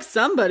gonna fuck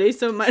somebody,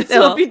 so it might as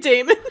well be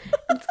Damon.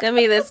 It's gonna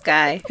be this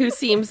guy who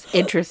seems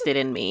interested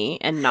in me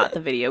and not the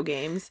video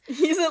games.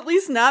 He's at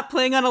least not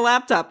playing on a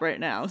laptop right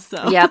now.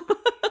 So yep.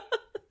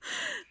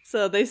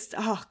 So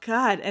oh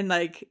god, and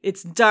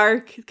it's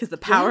dark because the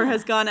power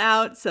has gone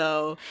out.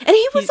 So and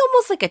he was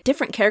almost like a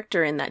different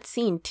character in that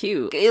scene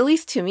too. At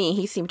least to me,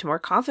 he seemed more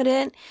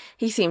confident.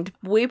 He seemed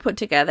way put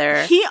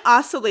together. He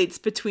oscillates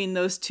between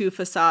those two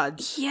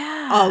facades,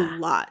 a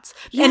lot.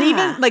 Yeah.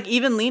 And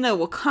even Lena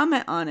will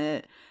comment on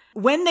it.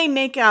 When they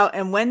make out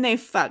and when they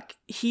fuck,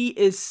 he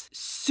is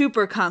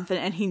super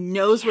confident and he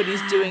knows what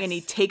he's doing, and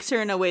he takes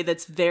her in a way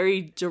that's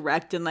very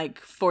direct and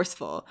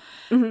forceful.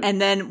 Mm-hmm.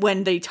 And then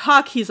when they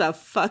talk, he's a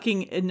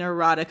fucking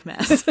neurotic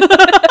mess.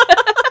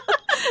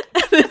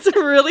 It's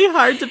really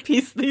hard to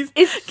piece these.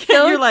 It's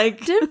so You're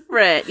like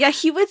different. Yeah,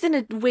 he was in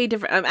a way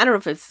different. I don't know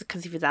if it's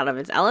because he was out of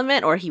his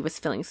element or he was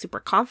feeling super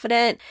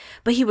confident,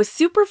 but he was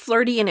super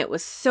flirty and it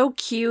was so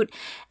cute.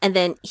 And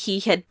then he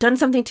had done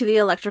something to the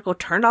electrical,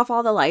 turned off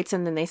all the lights,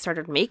 and then they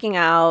started making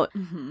out.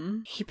 Mm-hmm.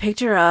 He picked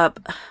her up,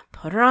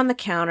 put her on the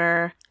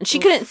counter, and she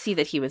couldn't see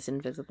that he was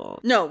invisible.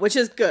 No, which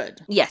is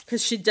good. Yes.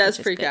 Because she does Which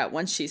is freak good. out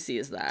once she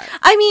sees that.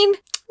 I mean,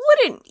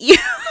 wouldn't you?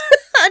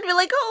 I'd be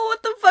like, oh,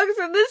 what the fuck's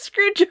in this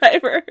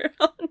screwdriver?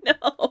 Oh,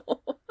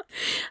 no.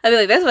 I'd be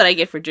like, that's what I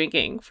get for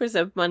drinking. For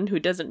someone who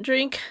doesn't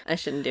drink, I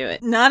shouldn't do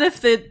it. Not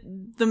if the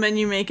men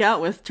you make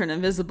out with turn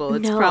invisible.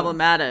 It's No.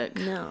 problematic.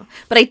 No.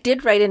 But I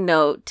did write a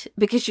note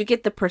because you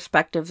get the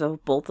perspectives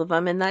of both of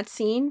them in that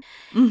scene.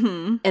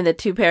 Mm-hmm. And the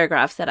 2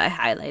 paragraphs that I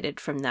highlighted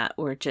from that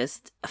were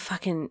just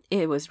fucking,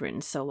 it was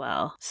written so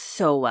well.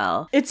 So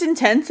well. It's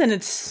intense and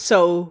it's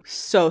so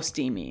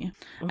steamy.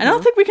 I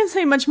don't think we can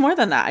say much more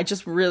than that. I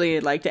just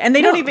really liked it. And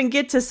they don't even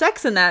get to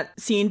sex in that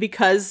scene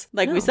because,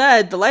 like we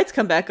said, the lights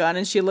come back on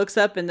and she looks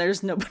up and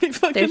there's nobody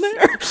fucking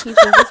there. He's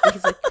invisible.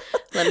 He's like,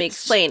 let me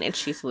explain. And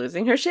she's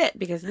losing her shit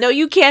because, no,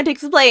 you can't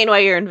explain why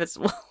you're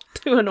invisible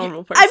to a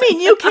normal person. I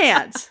mean, you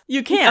can't.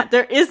 You can't.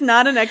 There is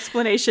not an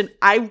explanation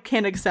I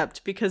can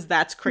accept because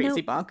that's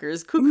crazy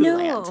bonkers cuckoo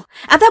land.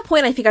 At that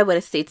point, I think I would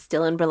have stayed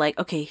still and been like,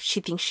 okay, she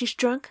thinks she's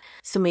drunk,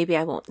 so maybe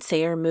I won't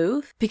say her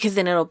move, because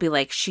then it'll be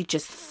like she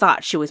just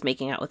thought she was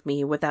making out with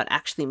me without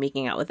actually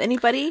making out with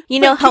anybody. You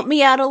know, help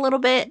me out a little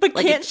bit. But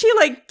like, can't she,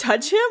 like,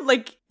 touch him?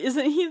 Like,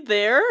 isn't he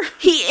there?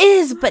 He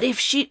is, but if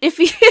he,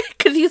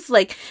 because he's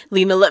like,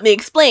 Lena, let me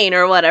explain,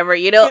 or whatever,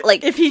 you know,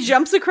 like. If he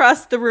jumps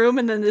across the room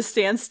and then just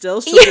stands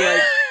still, she'll be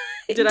like,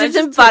 did I just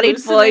disembodied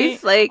hallucinate?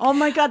 voice, like, oh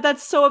my god,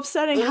 that's so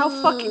upsetting. How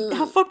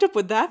fucked up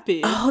would that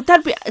be? oh,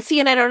 that'd be, see,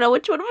 and I don't know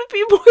which one would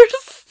be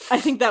worse. I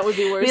think that would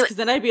be worse because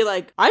then I'd be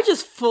like, I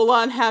just full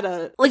on had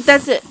a like,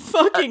 that's it.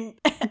 fucking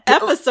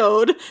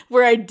episode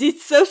where I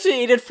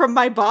dissociated from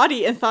my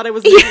body and thought I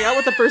was making out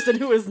with a person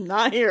who was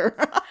not here.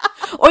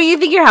 Or you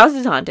think your house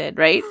is haunted,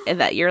 right?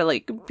 And that you're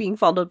like being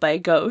followed by a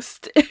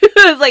ghost.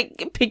 It's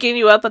like picking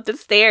you up the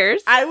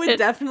stairs. I would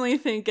definitely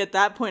think at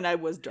that point I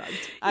was drugged.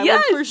 I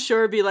would for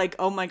sure be like,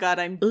 oh my god,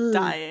 I'm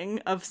dying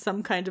of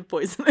some kind of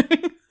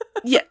poisoning.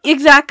 Yeah,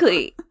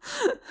 exactly.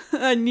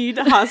 I need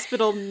a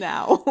hospital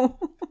now.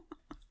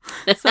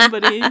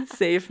 Somebody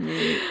save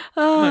me.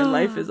 My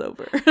life is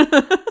over.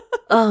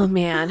 Oh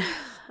man.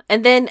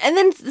 And then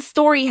the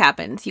story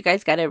happens. You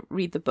guys got to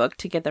read the book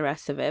to get the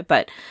rest of it.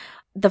 But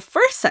the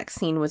first sex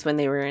scene was when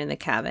they were in the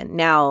cabin.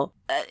 Now,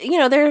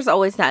 there's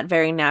always that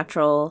very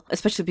natural,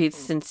 especially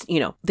since,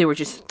 they were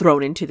just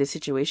thrown into the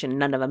situation.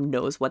 None of them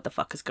knows what the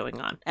fuck is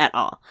going on at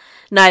all.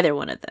 Neither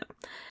one of them.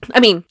 I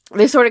mean,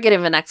 they sort of get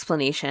an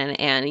explanation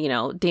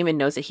and, Damon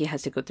knows that he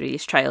has to go through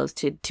these trials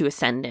to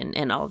ascend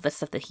and all of the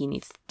stuff that he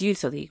needs to do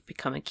so that he can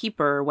become a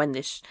keeper or win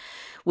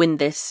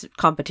this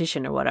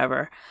competition or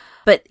whatever.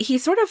 But he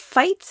sort of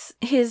fights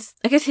his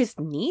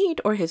need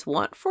or his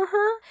want for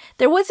her.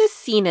 There was a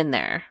scene in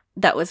there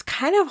that was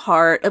kind of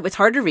hard. It was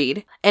hard to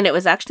read. And it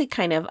was actually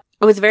it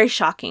was very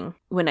shocking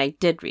when I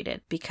did read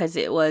it because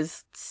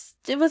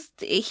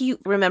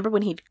remember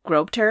when he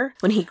grabbed her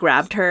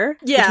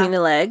between the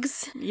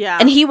legs? Yeah.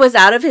 And he was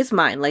out of his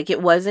mind. Like,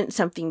 it wasn't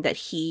something that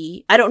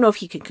I don't know if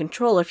he could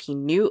control or if he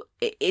knew.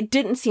 It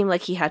didn't seem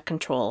like he had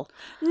control.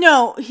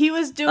 No, he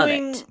was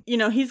doing,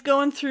 he's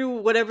going through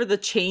whatever the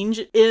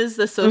change is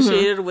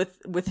associated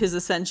with his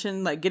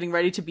ascension, like getting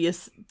ready to be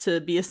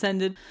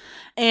ascended.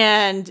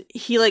 And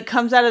he like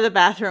comes out of the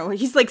bathroom.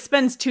 He's like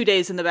spends 2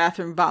 days in the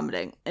bathroom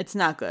vomiting. It's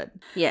not good.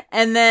 Yeah.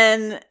 And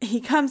then he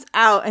comes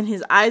out and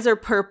his eyes are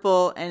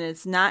purple and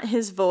it's not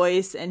his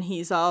voice and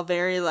he's all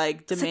very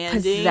like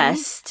demanding. Like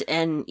possessed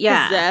and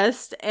yeah.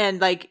 Possessed and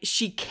like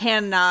she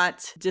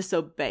cannot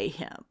disobey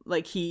him.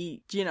 Like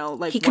he,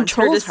 like he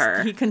controls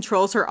her. He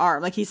controls her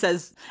arm. Like he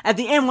says at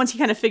the end, once he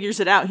kind of figures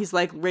it out, he's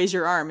like, raise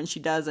your arm. And she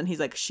does. And he's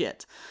like,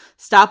 shit,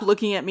 stop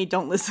looking at me.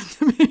 Don't listen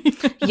to me.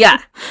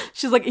 Yeah.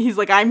 He's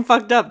like, I'm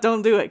fucked up.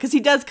 Don't do it. Because he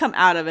does come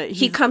out of it.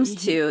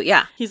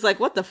 Yeah. He's like,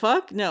 what the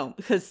fuck? No,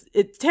 because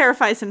it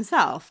terrifies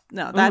himself.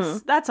 No,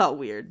 that's all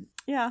weird.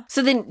 Yeah.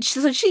 So then,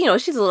 she's a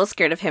little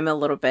scared of him a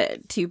little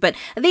bit too. But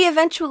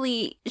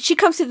she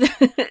comes to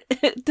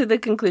the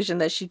conclusion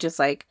that she just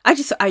like,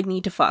 I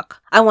need to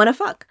fuck. I want to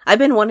fuck. I've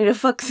been wanting to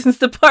fuck since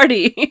the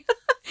party.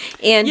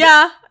 And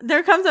yeah,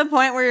 there comes a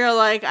point where you're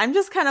like, I'm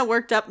just kind of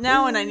worked up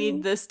now and I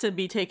need this to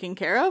be taken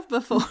care of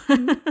before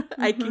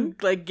I can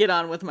like get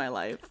on with my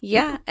life.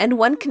 Yeah. And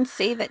one can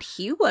say that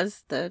he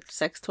was the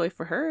sex toy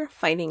for her,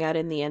 finding out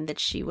in the end that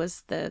she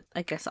was the,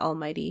 I guess,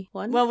 almighty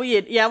one. Well,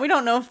 we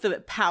don't know if the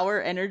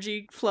power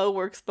energy flow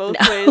works both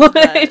ways. But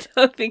I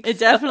don't think it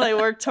definitely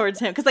worked towards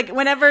him. Because like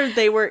whenever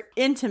they were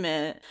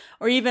intimate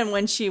or even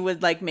when she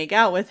would like make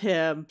out with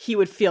him, he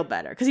would feel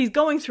better. Because he's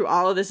going through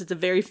all of this. It's a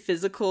very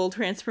physical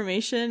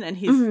transformation. condition, and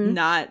he's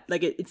not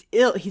like it's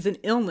ill. He's an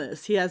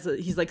illness.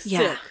 He's like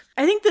sick.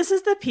 I think this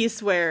is the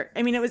piece where,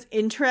 I mean, it was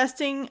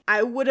interesting.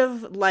 I would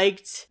have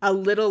liked a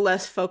little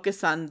less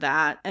focus on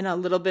that and a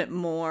little bit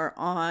more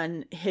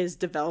on his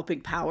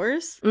developing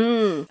powers.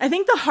 I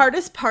think the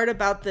hardest part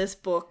about this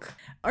book,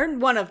 or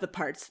one of the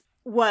parts,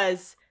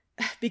 was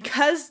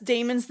because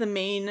Damon's the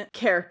main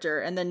character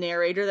and the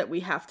narrator that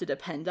we have to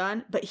depend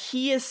on, but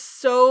he is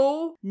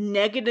so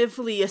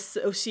negatively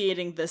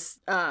associating this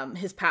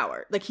his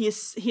power. Like he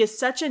has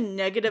such a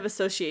negative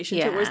association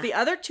to it, whereas the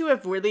other two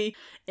have really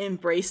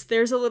embraced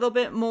theirs a little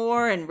bit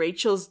more, and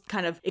Rachel's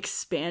kind of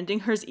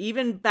expanding hers.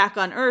 Even back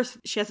on Earth,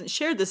 she hasn't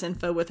shared this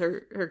info with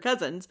her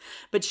cousins,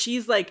 but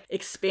she's like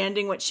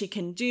expanding what she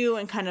can do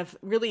and kind of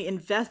really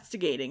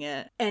investigating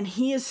it. And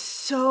he is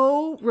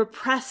so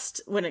repressed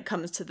when it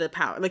comes to the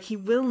power. Like he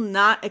will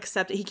not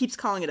accept it. He keeps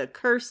calling it a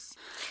curse.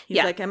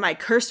 He's like, am I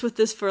cursed with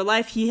this for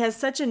life? He has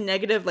such a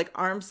negative, like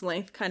arm's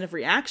length kind of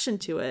reaction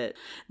to it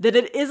that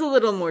it is a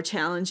little more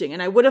challenging.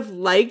 And I would have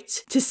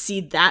liked to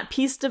see that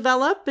piece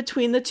develop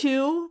between the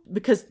two,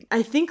 because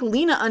I think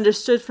Lena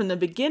understood from the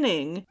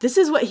beginning, this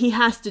is what he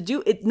has to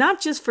do. It not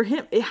just for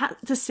him, it has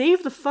to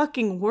save the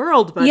fucking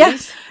world, buddy.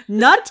 Yes.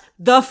 Nut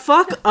the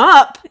fuck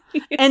up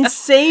and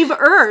save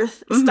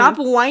Earth. Stop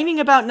whining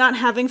about not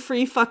having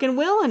free fucking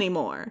will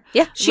anymore.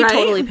 Yeah, she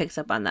totally picks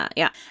up on that.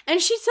 Yeah. And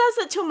she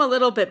says it to him a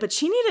little bit, but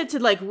she needed to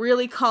like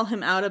really call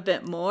him out a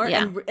bit more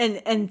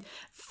and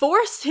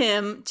force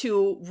him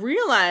to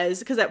realize,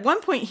 because at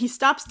one point he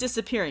stops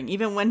disappearing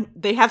even when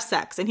they have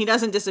sex, and he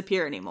doesn't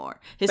disappear anymore.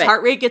 His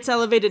heart rate gets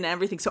elevated and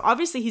everything. So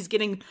obviously he's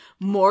getting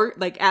more,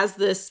 like, as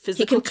this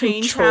physical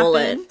change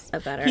happens,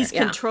 he's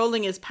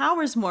controlling his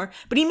powers more,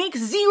 but he makes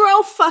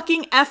zero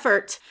fucking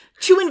effort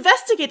to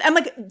investigate. I'm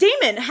like,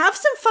 Damon, have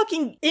some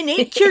fucking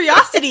innate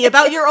curiosity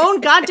about your own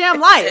goddamn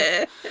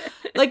life.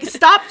 Like,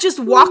 stop just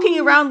walking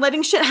around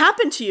letting shit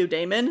happen to you,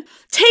 Damon.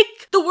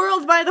 Take the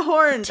world by the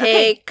horns.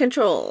 Take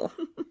control.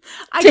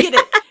 I get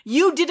it.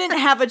 You didn't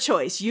have a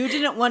choice. You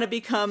didn't want to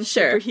become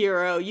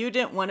superhero. You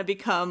didn't want to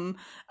become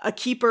a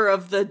keeper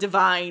of the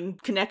divine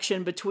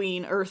connection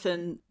between Earth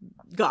and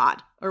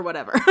God or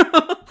whatever.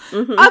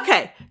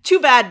 Okay, too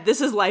bad.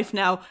 This is life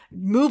now.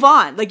 Move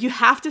on. Like, you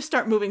have to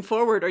start moving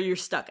forward or you're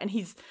stuck. And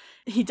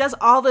he does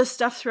all this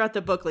stuff throughout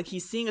the book. Like,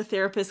 he's seeing a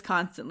therapist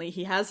constantly.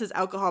 He has his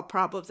alcohol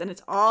problems, and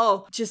it's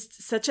all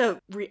just such a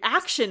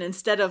reaction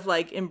instead of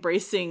like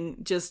embracing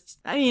just,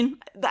 I mean,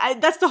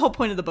 that's the whole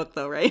point of the book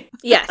though, right?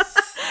 Yes.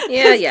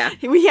 Yeah.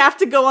 We have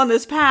to go on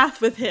this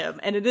path with him.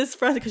 And it is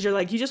frustrating because you're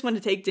like, you just want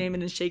to take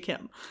Damon and shake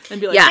him and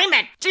be like,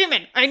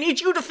 Damon, I need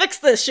you to fix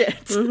this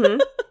shit.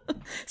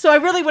 So I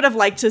really would have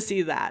liked to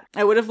see that.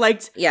 I would have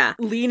liked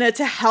Lena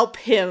to help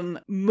him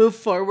move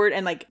forward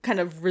and like kind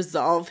of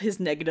resolve his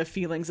negative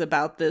feelings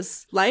about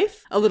this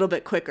life a little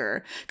bit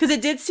quicker. Because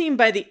it did seem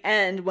by the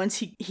end, once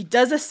he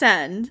does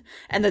ascend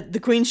and the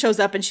queen shows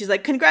up and she's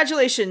like,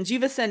 congratulations,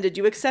 you've ascended,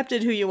 you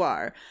accepted who you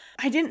are.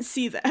 I didn't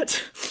see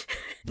that.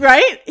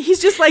 Right? He's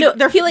just like,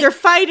 they're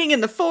fighting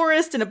in the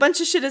forest and a bunch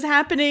of shit is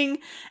happening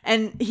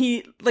and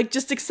he like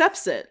just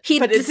accepts it.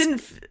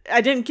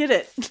 I didn't get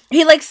it.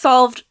 He like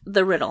solved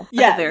the riddle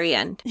at the very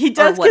end. He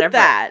does get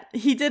that.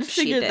 He did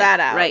figure that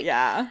out. Right.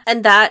 Yeah.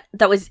 And that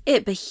was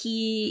it. But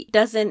he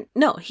doesn't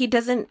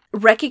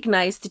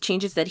recognize the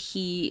changes that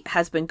he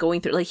has been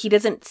going through. Like, he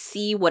doesn't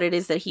see what it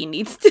is that he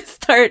needs to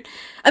start.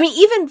 I mean,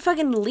 even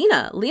fucking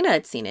Lena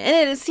had seen it.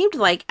 And it seemed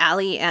like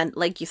Allie and,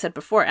 like you said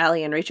before,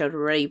 Allie and Rachel had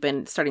already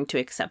been starting to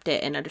accept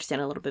it and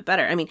understand a little bit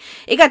better. I mean,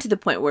 it got to the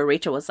point where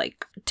Rachel was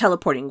like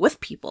teleporting with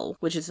people,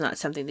 which is not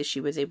something that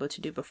she was able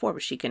to do before,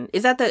 but she can.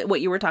 Is that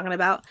what you were talking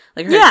about?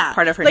 Like, her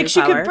part of her like new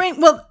she power? Could bring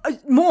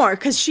more,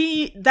 because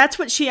that's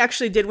what she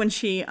actually did when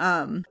she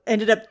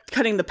ended up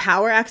cutting the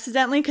power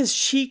accidentally, because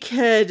she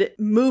could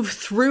move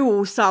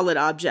through solid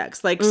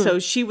objects. Like, so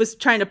she was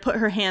trying to put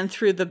her hand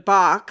through the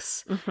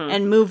box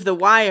and move the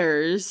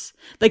wires.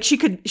 Like, she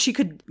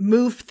could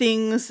move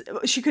things.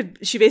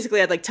 She basically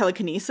had like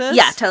telekinesis.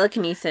 Yeah,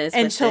 telekinesis.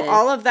 And so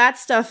all of that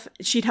stuff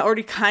she'd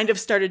already kind of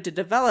started to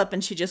develop,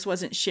 and she just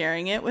wasn't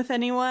sharing it with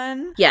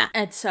anyone. Yeah.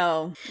 And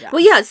so,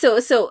 well, yeah.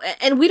 So,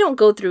 and we don't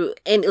go through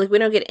we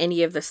don't get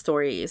any of the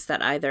stories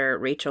that either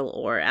Rachel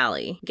or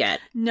Allie get.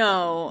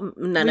 No,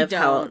 none of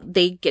how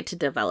they get to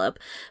develop.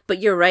 But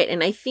you're right,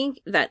 and I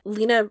think that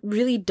Lena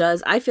really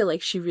does. I feel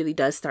like she really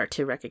does start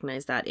to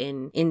recognize that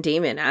in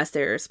Damon as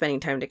they're spending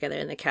time together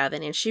in the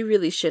cabin, and she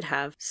really should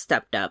have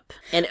stepped up.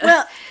 And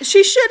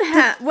she should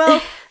have.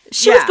 Well.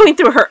 She was going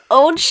through her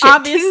own shit,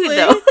 obviously, too,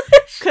 though.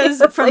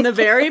 Because from the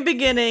very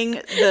beginning,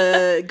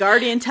 the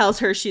Guardian tells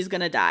her she's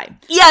going to die.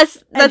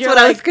 Yes, that's what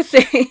I was going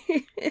to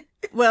say.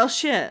 Well,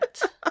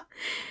 shit.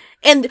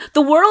 And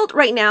the world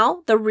right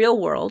now, the real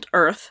world,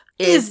 Earth,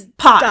 is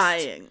paused.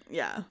 dying.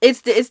 Yeah.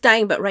 It's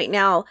dying, but right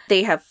now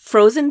they have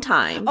frozen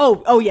time.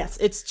 Oh yes.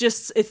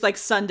 It's like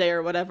Sunday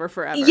or whatever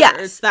forever. Yes.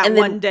 It's that And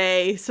then one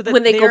day. So that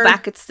when they go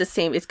back, it's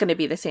going to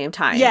be the same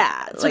time.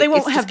 Yeah. So Like, they won't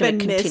it's have just gonna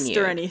been missed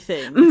continue. or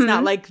anything. Mhm. It's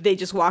not like they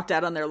just walked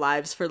out on their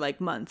lives for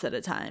like months at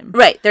a time.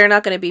 Right. They're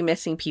not going to be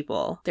missing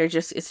people.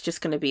 It's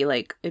just going to be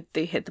like if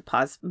they hit the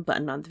pause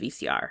button on the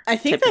VCR. I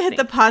think type they of hit thing.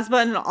 the pause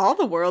button in all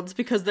the worlds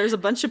because there's a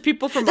bunch of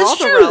people from That's all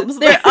true. the realms.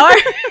 There are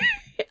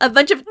a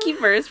bunch of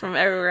keepers from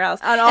everywhere else.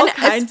 on all And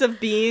kinds of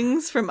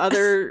beings from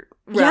other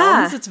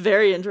realms. Yeah. It's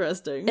very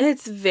interesting.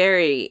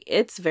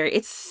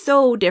 It's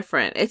so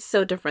different. It's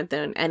so different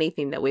than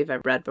anything that we've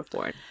ever read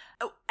before.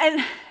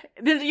 And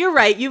you're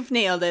right. You've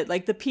nailed it.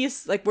 Like the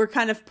piece, like we're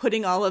kind of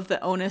putting all of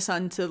the onus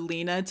onto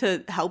Lena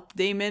to help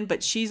Damon,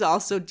 but she's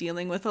also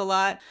dealing with a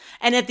lot.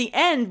 And at the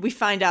end, we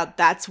find out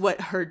that's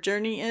what her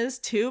journey is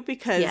too,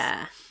 because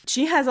Yeah.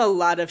 she has a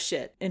lot of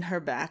shit in her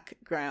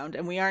background,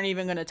 and we aren't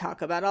even going to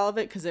talk about all of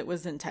it because it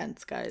was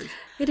intense, guys.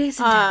 It is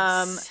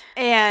intense.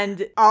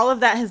 And all of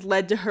that has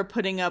led to her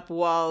putting up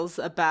walls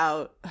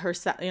about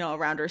herself,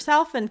 around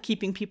herself and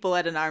keeping people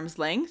at an arm's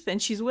length.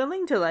 And she's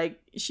willing to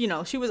she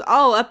was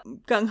all up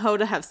gung ho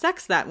to have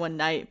sex that one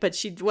night, but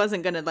she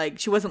wasn't going to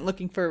she wasn't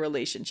looking for a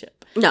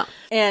relationship. No.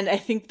 And I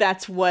think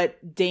that's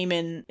what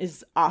Damon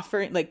is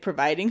offering,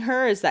 providing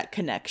her is that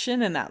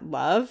connection and that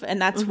love.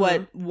 And that's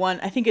what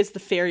I think it's the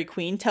Fairy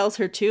Queen tells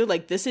her too.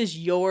 This is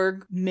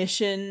your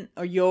mission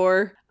or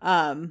your,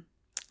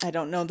 I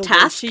don't know the word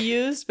task she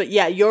used, but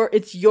yeah,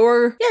 it's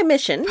your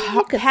mission.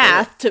 You could say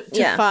path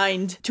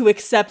it. to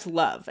accept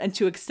love and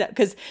to accept,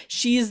 because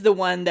she's the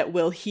one that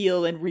will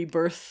heal and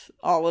rebirth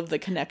all of the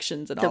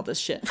connections and all this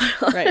shit.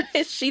 Right.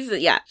 she's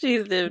the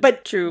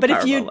true But if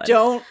powerful you one.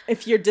 don't,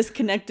 if you're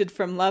disconnected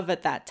from love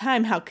at that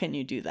time, how can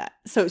you do that?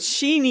 So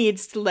she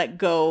needs to let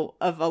go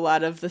of a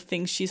lot of the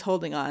things she's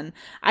holding on.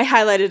 I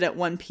highlighted at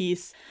one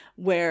piece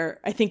where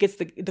I think it's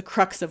the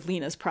crux of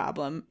Lena's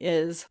problem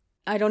is,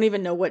 I don't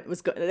even know what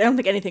was I don't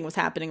think anything was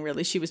happening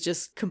really. She was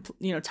just,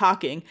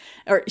 talking,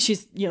 or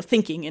she's,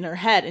 thinking in her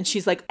head. And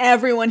she's like,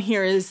 everyone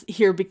here is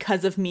here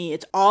because of me.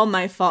 It's all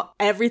my fault.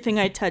 Everything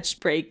I touch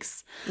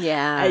breaks.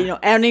 Yeah.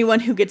 Anyone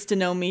who gets to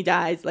know me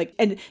dies.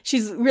 And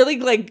she's really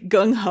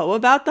gung ho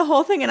about the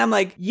whole thing. And I'm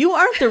like, you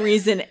aren't the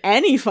reason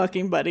any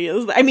fucking buddy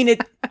is. I mean,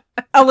 it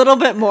a little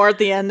bit more at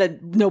the end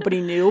that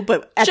nobody knew.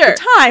 But at the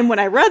time when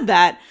I read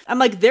that, I'm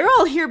like, they're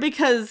all here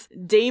because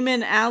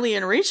Damon, Allie,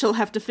 and Rachel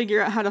have to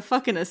figure out how to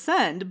fucking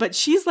ascend. But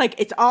she's like,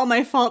 it's all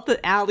my fault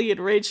that Allie and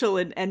Rachel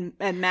and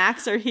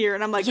Max are here.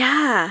 And I'm like,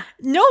 yeah.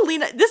 No,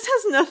 Lena, this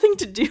has nothing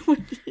to do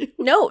with you.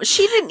 No,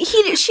 she didn't.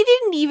 She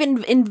didn't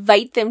even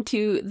invite them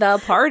to the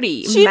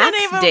party. She Max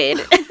didn't did.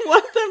 even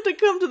want them to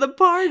come to the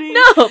party.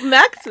 No,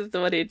 Max is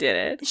the one who did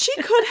it. She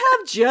could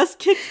have just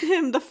kicked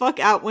him the fuck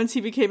out once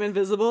he became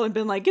invisible and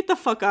been like, get the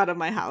fuck out of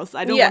my house.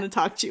 I don't want to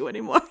talk to you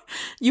anymore.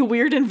 You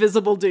weird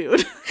invisible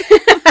dude.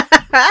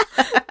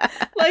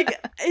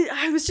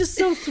 I was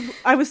just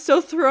I was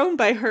so thrown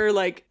by her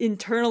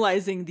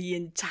internalizing the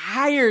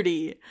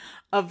entirety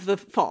of the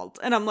fault.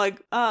 And I'm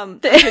like, okay,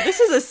 this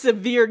is a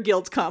severe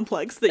guilt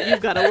complex that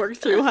you've got to work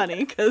through,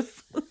 honey,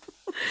 because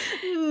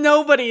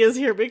nobody is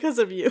here because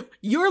of you.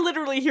 You're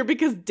literally here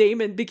because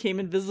Damon became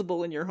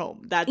invisible in your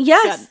home. That's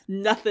got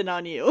nothing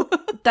on you.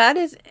 That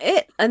is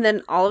it. And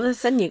then all of a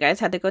sudden you guys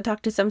had to go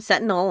talk to some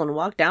sentinel and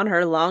walk down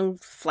her long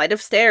flight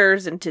of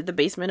stairs into the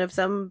basement of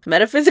some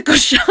metaphysical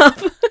shop.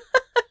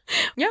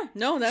 Yeah,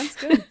 no, that's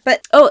good.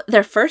 But,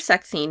 their first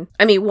sex scene,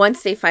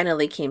 once they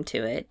finally came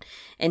to it,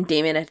 and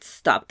Damon had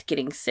stopped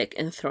getting sick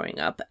and throwing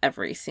up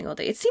every single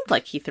day. It seemed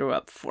like he threw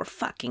up for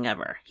fucking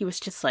ever. He was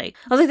just I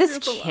was like, this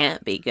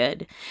can't be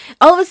good.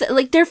 All of a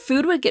sudden, their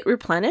food would get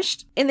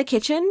replenished in the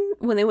kitchen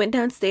when they went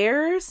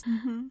downstairs,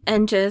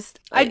 and just...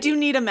 I do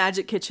need a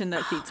magic kitchen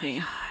that feeds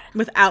me.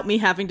 Without me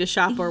having to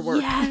shop or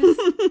work. Yes.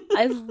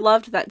 I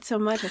loved that so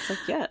much. It's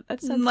that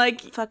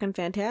sounds fucking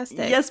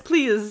fantastic. Yes,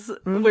 please.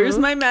 Where's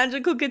my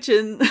magical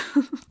kitchen?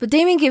 But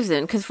Damon gives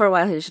in because for a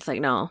while he was just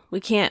like, no, we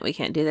can't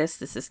do this.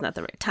 This is not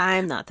the right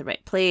time, not the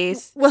right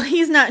place. Well,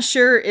 he's not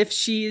sure if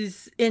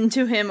she's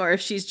into him or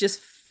if she's just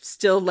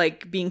still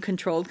being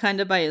controlled kind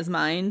of by his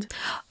mind.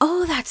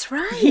 Oh, that's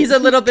right. He's a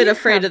little bit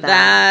afraid of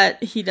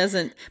that. He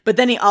doesn't. But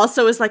then he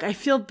also is like, I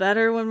feel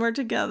better when we're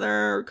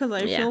together because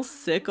I feel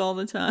sick all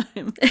the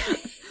time.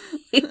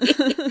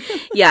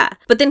 Yeah.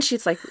 But then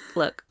she's like,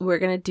 look, we're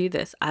going to do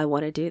this. I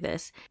want to do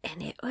this.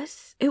 And it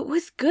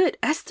was good.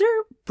 Esther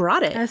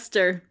brought it.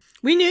 Esther.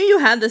 We knew you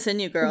had this in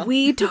you, girl.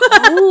 We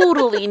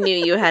totally knew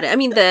you had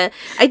it.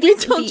 I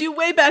told you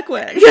way back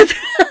when.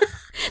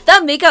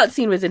 That makeout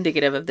scene was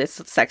indicative of this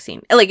sex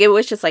scene. It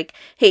was just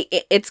hey,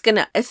 it's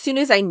gonna... As soon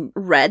as I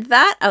read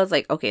that, I was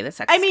like, okay, the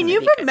sex scene.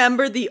 You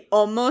remember the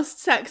almost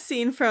sex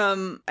scene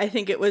from, I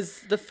think it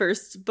was the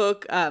first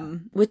book.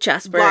 With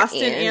Jasper Lost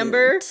in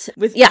Amber?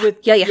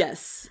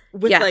 Yes.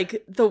 with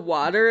like the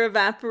water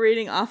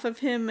evaporating off of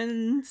him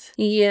and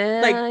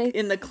like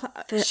in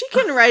the she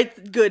can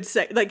write good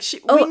sex. Like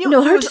we knew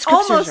no, her it was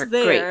descriptions almost are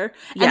there. great.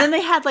 Yeah. And then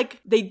they had like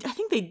I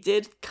think they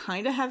did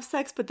kind of have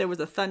sex, but there was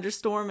a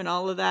thunderstorm and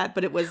all of that.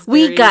 But it was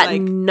we got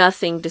like,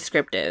 nothing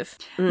descriptive.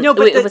 No,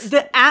 but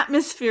the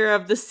atmosphere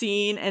of the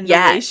scene and the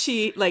way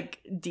she like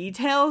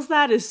details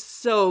that is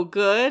so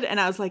good. And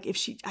I was like,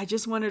 I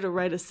just want her to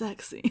write a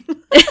sex scene.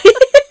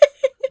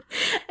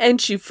 And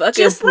she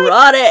fucking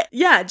brought it.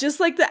 Yeah, just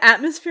like the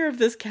atmosphere of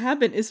this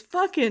cabin is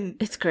fucking...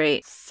 It's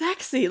great.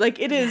 Sexy. Like,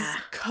 it is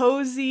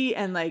cozy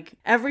and, like,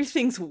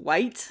 everything's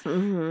white.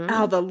 Mm-hmm.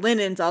 All the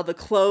linens, all the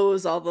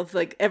clothes, all the,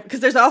 like...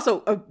 Because there's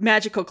also a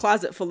magical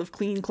closet full of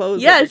clean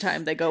clothes every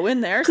time they go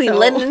in there. Clean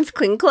linens,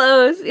 clean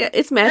clothes. Yeah,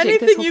 it's magic.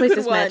 Anything this whole you place could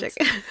is want. magic.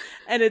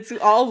 And it's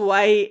all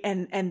white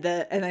and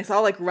I saw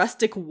like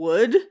rustic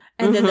wood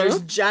and then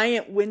there's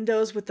giant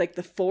windows with like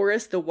the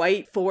forest, the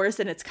white forest,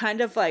 and it's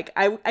kind of like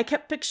I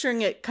kept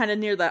picturing it kind of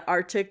near the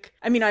Arctic.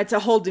 I mean, it's a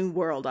whole new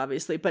world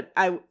obviously, but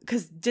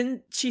because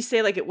didn't she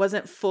say like it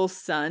wasn't full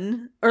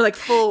sun or like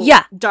full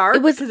dark?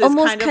 It was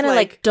almost kind of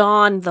like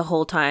dawn the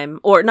whole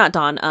time, or not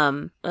dawn,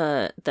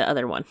 the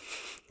other one.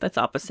 That's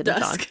opposite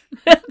dusk.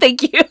 Of dawn.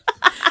 Thank you.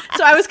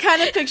 So I was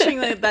kind of picturing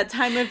that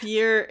time of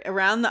year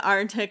around the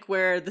Arctic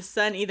where the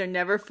sun either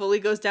never fully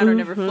goes down or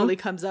never fully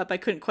comes up. I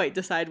couldn't quite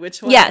decide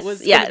which one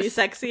was going to be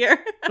sexier.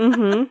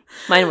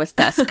 Mine was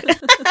dusk.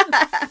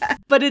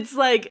 But it's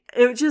like,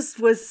 it just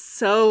was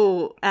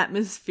so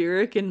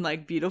atmospheric and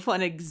like beautiful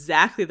and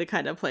exactly the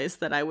kind of place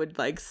that I would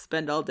like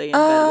spend all day in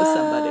bed with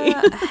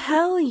somebody.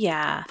 Hell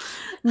yeah.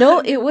 No,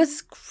 it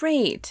was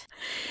great.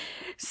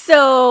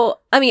 So,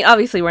 I mean,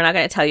 obviously, we're not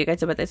going to tell you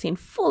guys about this scene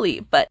fully,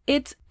 but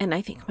and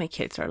I think my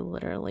kids are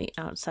literally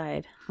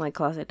outside my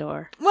closet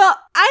door. Well,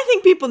 I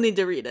think people need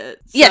to read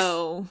it. Yes.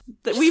 So,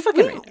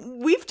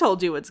 we've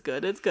told you it's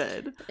good. It's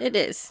good. It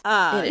is.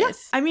 It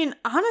is. I mean,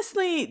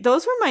 honestly,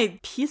 those were my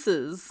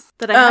pieces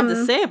that I had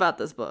to say about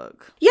this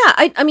book. Yeah,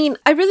 I mean,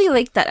 I really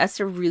like that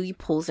Esther really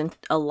pulls in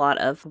a lot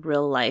of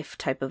real life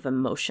type of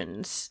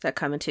emotions that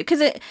come into it.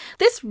 Because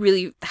this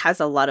really has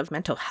a lot of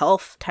mental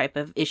health type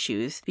of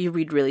issues if you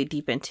read really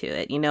deep into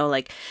it. You know,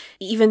 like,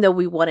 even though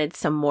we wanted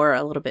a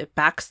little bit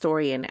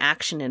backstory and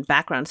action and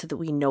background so that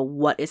we know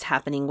what is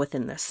happening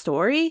within the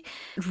story.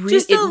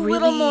 Just a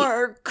little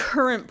more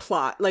current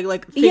plot,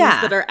 like things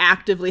that are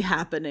actively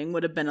happening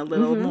would have been a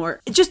little more,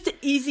 just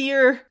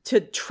easier to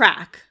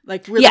track,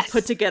 like really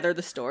put together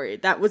the story.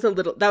 That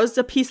was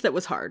a piece that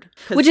was hard.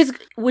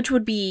 Which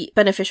would be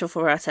beneficial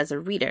for us as a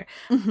reader.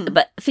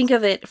 But think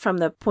of it from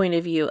the point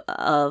of view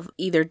of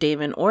either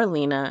Damon or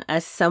Lena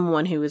as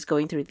someone who is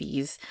going through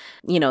these,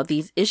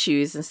 these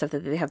issues and stuff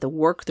that they have to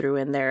work through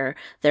in their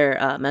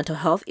mental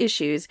health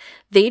issues.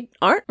 They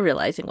aren't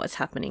realizing what's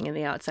happening in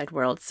the outside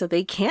world, so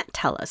they can't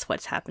tell us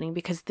what's happening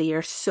because they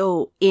are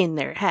so in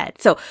their head.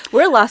 So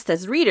we're lost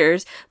as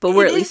readers, but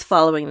we're at least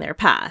following their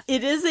path.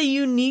 It is a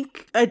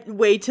unique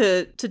way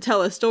to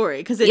tell a story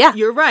because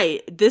you're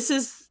right. This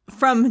is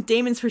from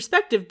Damon's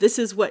perspective, this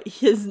is what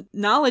his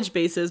knowledge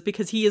base is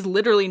because he is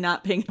literally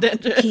not paying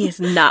attention. He is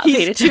not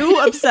paying attention. He's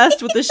too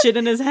obsessed with the shit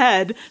in his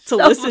head to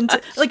listen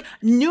to, like,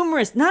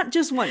 not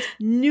just once,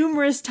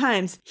 numerous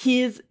times.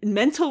 His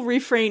mental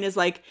refrain is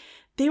like,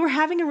 they were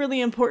having a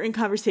really important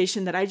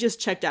conversation that I just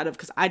checked out of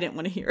because I didn't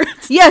want to hear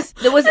it. Yes,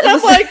 it was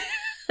I'm like,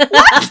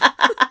 what?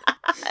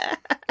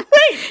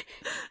 Wait,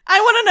 I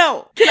want to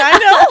know. Can I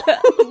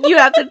know? You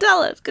have to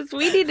tell us because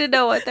we need to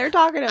know what they're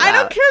talking about. I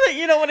don't care that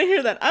you don't want to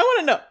hear that. I want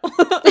to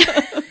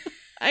know.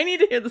 I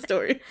need to hear the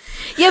story.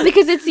 Yeah,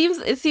 because it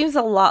seems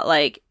a lot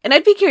like, and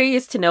I'd be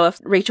curious to know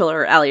if Rachel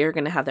or Allie are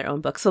going to have their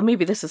own book. So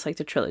maybe this is like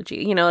the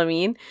trilogy, you know what I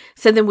mean?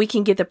 So then we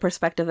can get the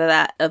perspective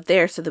of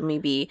theirs. So that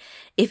maybe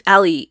if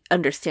Allie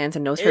understands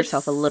and knows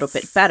herself a little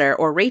bit better,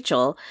 or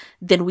Rachel,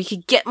 then we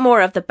could get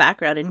more of the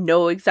background and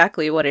know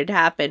exactly what had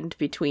happened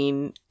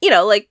between,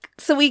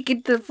 so we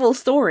get the full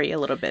story a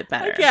little bit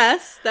better. I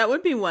guess that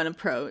would be one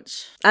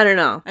approach. I don't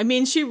know. I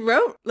mean, she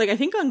wrote, I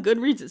think on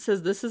Goodreads it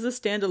says this is a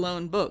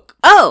standalone book.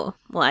 Oh.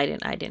 Well, I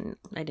didn't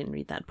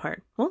read that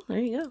part. Well, there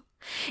you go.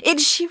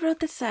 She wrote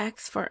the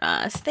sex for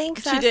us.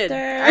 Thanks, Esther. She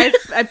did.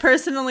 I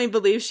personally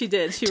believe she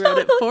did. She wrote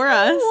it for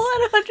us.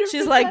 100%.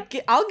 She's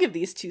like, I'll give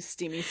these 2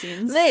 steamy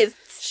scenes.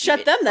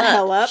 Shut them the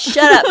hell up.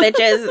 Shut up,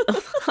 bitches.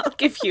 I'll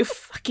give you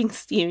fucking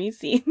steamy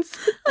scenes.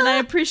 And I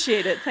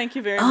appreciate it. Thank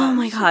you very much. Oh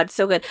my God,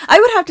 so good. I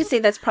would have to say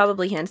that's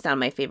probably hands down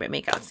my favorite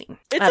makeout scene.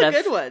 It's a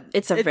good one.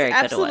 It's a very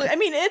good one. I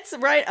mean, it's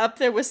right up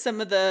there with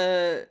some of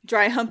the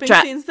dry humping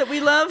scenes that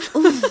we love.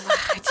 Ooh,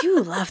 I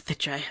do love the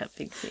dry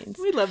humping scenes.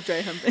 We love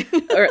dry humping.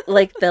 Or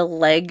like the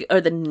leg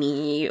or the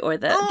knee or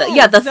the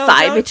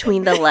thigh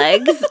between the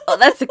legs. Oh,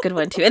 that's a good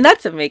one too. And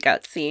that's a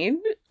makeout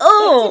scene.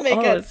 Oh, that's a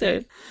makeout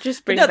scene.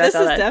 Just bring back this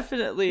all is that.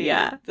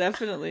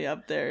 definitely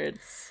up there.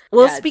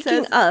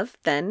 Speaking of,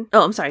 then...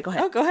 Oh, I'm sorry. Go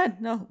ahead. Oh, go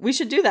ahead. No, we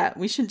should do that.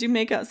 We should do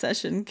makeout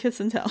session, kiss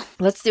and tell.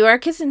 Let's do our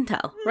kiss and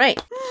tell.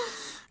 Right.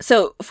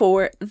 So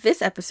for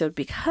this episode,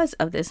 because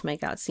of this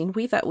makeout scene,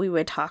 we thought we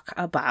would talk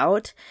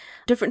about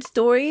different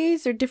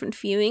stories or different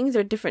feelings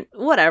or different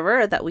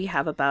whatever that we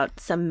have about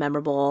some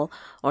memorable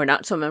or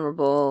not so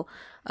memorable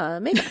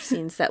makeout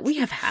scenes that we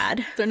have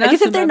had. I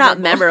guess if they're not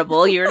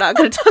memorable, you're not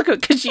going to talk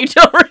about because you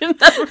don't remember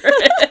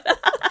it.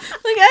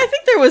 Like, I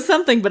think there was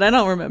something, but I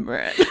don't remember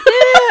it.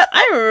 Yeah,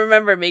 I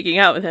remember making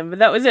out with him, but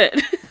that was it.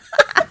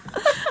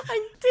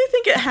 I do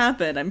think it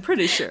happened. I'm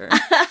pretty sure.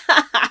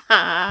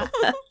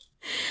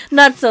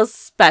 Not so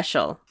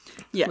special.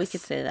 Yes. We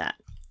could say that.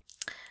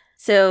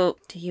 So,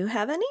 do you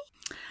have any?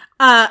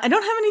 I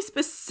don't have any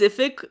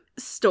specific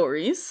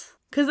stories.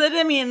 Because,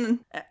 I mean,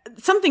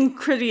 something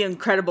pretty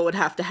incredible would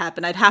have to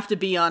happen. I'd have to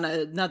be on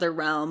another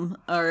realm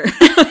or...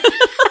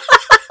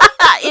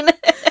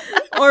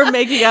 or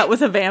making out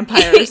with a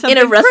vampire or something.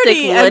 In a rustic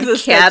wood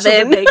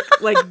cabin. To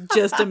make, like,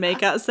 just a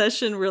makeout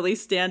session really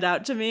stand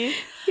out to me.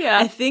 Yeah.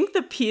 I think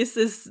the piece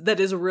that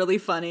is really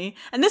funny,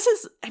 and this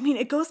is, I mean,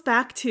 it goes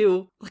back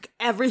to, like,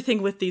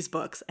 everything with these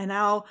books. And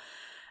now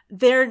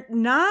they're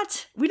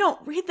not, we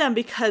don't read them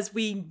because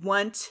we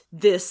want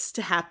this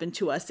to happen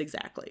to us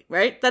exactly,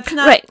 right? That's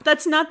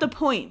not the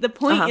point. The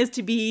point is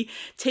to be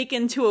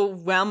taken to a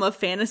realm of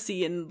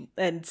fantasy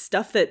and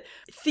stuff that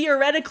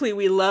theoretically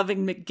we love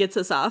and gets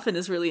us off and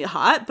is really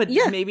hot, but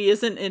maybe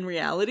isn't in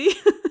reality.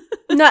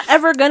 Not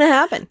ever gonna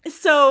happen.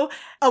 So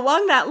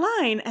along that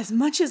line, as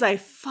much as I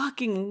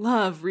fucking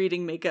love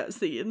reading makeout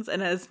scenes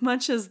and as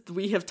much as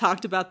we have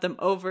talked about them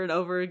over and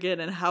over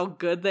again and how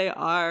good they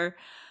are,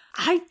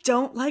 I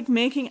don't like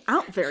making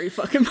out very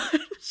fucking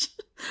much.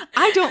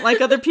 I don't like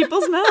other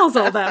people's mouths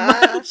all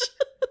that much.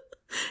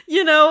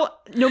 You know,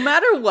 no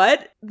matter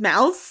what,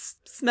 mouths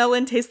smell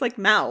and taste like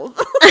mouth.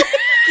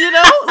 You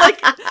know, like,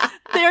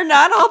 they're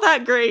not all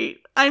that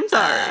great. I'm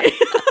sorry.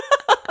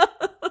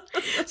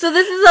 So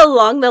this is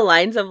along the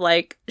lines of,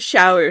 like,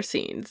 shower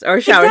scenes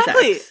or shower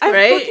sex, right?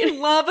 I fucking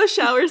love a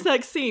shower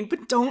sex scene,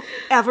 but don't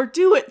ever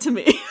do it to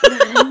me.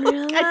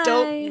 I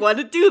don't want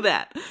to do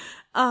that.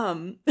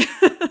 I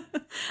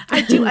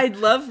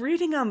love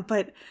reading them,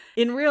 but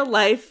in real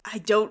life, I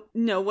don't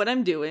know what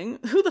I'm doing.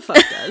 Who the fuck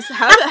does?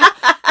 How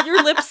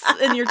your lips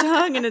and your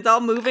tongue and it's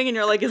all moving and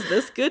you're like, is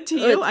this good to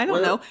you? I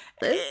don't know.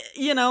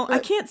 You know, I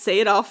can't say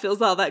it all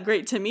feels all that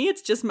great to me.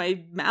 It's just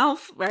my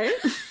mouth, right?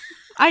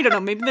 I don't know.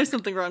 Maybe there's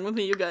something wrong with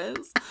me, you guys.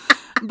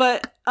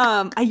 But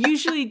I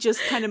usually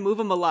just kind of move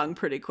them along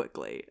pretty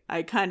quickly.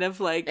 I kind of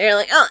like... You're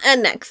like, oh,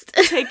 and next.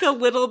 Take a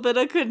little bit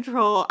of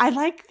control. I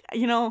like,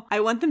 you know, I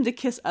want them to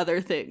kiss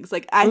other things.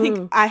 Like, I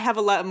think I have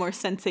a lot more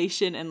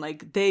sensation and,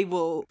 like, they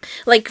will...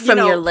 Like, from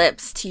your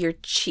lips to your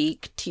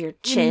cheek, to your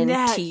chin,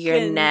 to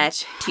your neck,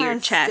 to your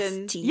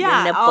chest, to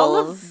your nipples. All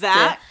of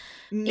that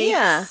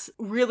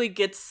really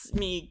gets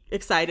me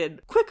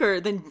excited quicker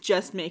than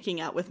just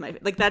making out with my...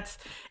 Like, that's...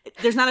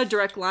 There's not a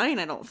direct line,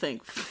 I don't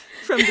think,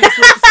 from these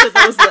lips to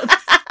those lips.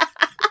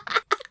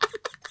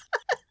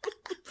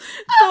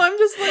 So I'm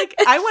just like,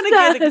 I want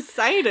to get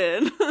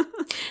excited.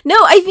 No,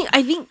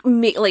 I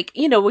think, like,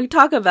 you know, we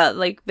talk about,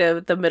 like,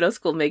 the middle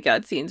school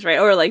makeout scenes, right?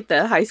 Or, like,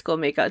 the high school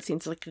makeout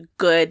scenes, like, a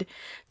good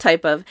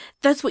type of,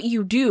 that's what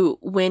you do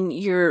when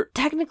you're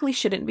technically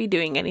shouldn't be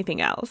doing anything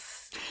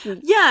else.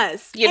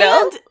 Yes. You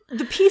know? And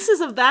the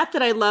pieces of that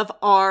I love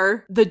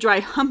are the dry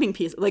humping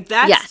piece. Like,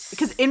 that's... Yes.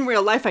 Because in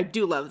real life, I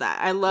do love that.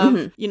 I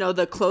love, you know,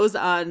 the clothes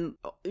on,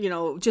 you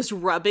know, just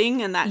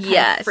rubbing and that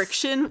kind of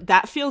friction.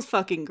 That feels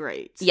fucking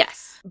great.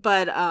 Yes.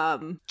 But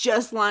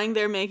just lying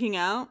there making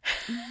out...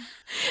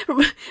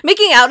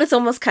 Making out is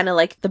almost kind of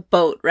like the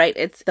boat, right?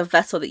 It's the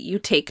vessel that you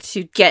take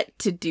to get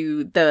to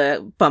do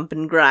the bump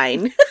and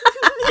grind.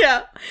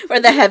 Yeah. Or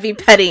the heavy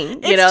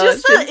petting, you know?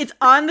 It's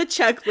on the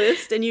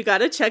checklist and you got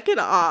to check it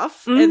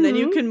off and then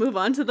you can move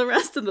on to the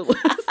rest of the list.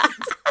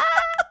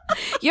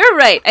 You're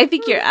right. I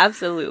think you're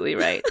absolutely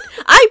right.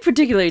 I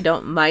particularly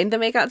don't mind the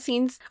makeout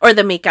scenes or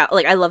the makeout.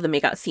 Like, I love the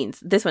makeout scenes.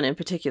 This one in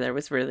particular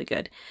was really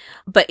good.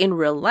 But in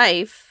real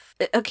life,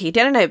 okay,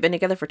 Dan and I have been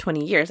together for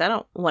 20 years. I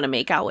don't want to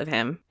make out with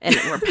him. And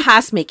we're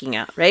past making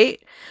out, right?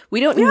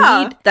 We don't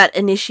need that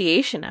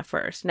initiation at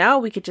first. Now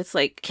we could just,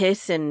 like,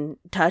 kiss and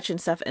touch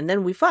and stuff, and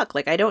then we fuck.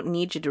 Like, I don't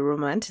need you to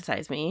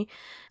romanticize me.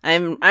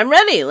 I'm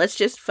ready. Let's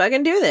just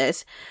fucking do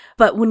this.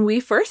 But when we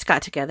first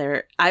got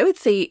together, I would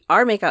say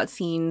our makeout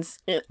scenes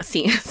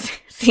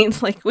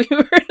like we were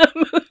in a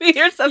movie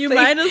or something. You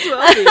might as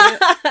well be.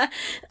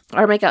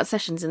 Our makeout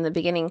sessions in the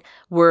beginning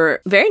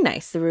were very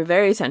nice. They were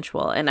very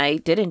sensual, and I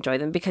did enjoy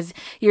them because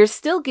you're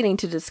still getting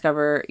to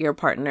discover your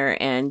partner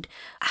and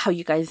how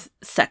you guys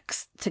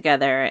sex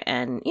together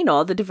and, you know,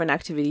 all the different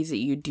activities that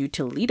you do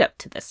to lead up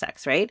to the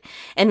sex, right?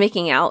 And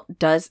making out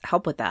does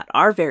help with that.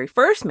 Our very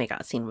first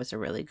makeout scene was a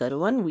really good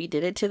one. We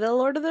did it to the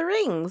Lord of the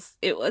Rings.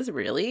 It was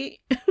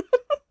really...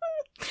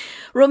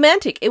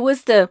 romantic. It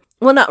was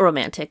well, not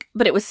romantic,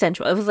 but it was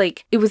sensual.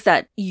 It was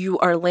that you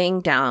are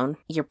laying down,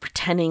 you're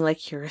pretending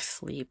like you're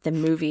asleep, the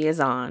movie is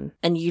on,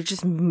 and you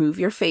just move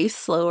your face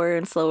slower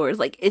and slower.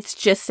 It's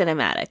just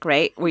cinematic,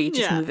 right? Where you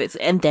just move it,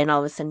 and then all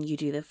of a sudden you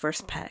do the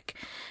first peck,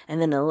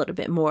 and then a little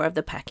bit more of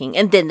the pecking,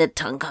 and then the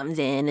tongue comes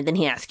in, and then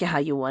he asks you how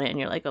you want it, and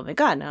you're like, oh my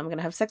god, now I'm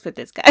gonna have sex with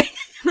this guy.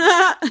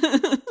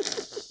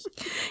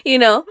 You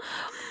know?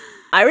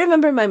 I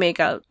remember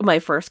my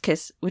first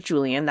kiss with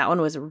Julian. That one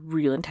was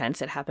real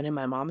intense. It happened in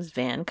my mom's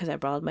van because I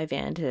borrowed my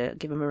van to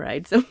give him a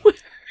ride somewhere.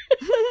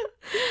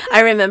 I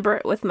remember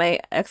it with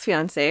my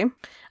ex-fiance.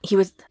 He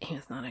was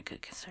not a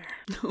good kisser.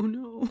 Oh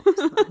no.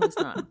 He was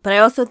not. But I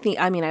also think,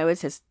 I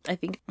was his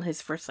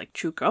first like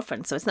true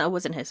girlfriend, so it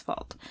wasn't his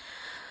fault.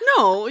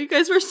 No, you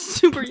guys were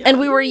super young. And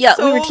we were young.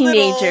 We were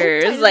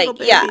teenagers. Little,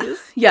 we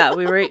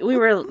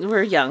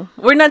were young.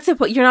 You're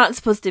not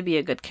supposed to be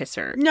a good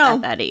kisser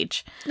at that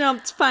age. No,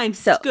 it's fine.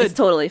 So it's good. It's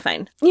totally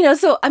fine.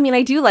 So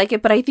I do like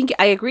it, but I think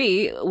I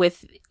agree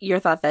with your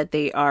thought that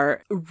they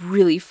are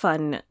really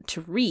fun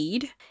to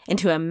read and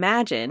to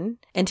imagine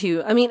and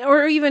to,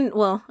 or even,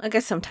 well, I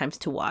guess sometimes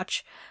to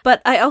watch. But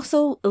I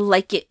also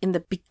like it in the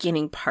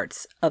beginning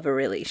parts of a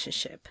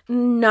relationship.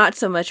 Not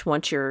so much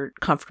once you're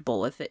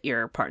comfortable with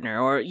your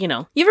partner, or,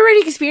 you've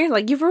already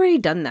experienced, you've already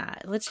done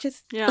that. Let's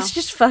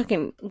just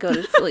fucking go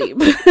to sleep.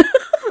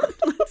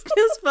 Let's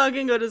just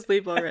fucking go to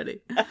sleep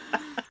already.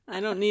 I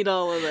don't need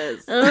all of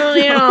this. I don't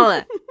need all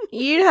that.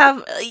 You'd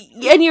have,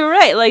 and you're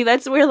right.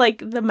 That's where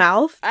the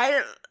mouth.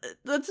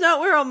 That's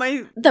not where all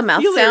my the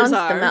mouth sounds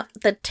are.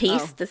 the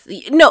taste.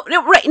 No,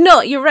 right.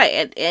 No, you're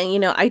right.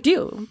 And I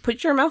do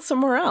put your mouth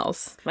somewhere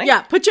else. Right?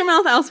 Yeah, put your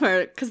mouth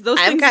elsewhere because those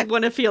things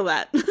want to feel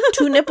that.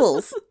 2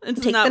 nipples. It's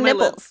Take not the my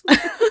nipples.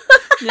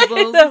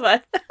 Nipples.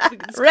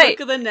 Right. Crook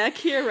of the neck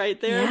here, right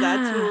there. Yeah.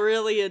 That's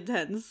really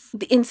intense.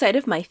 The inside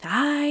of my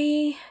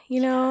thigh.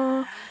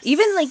 Yes.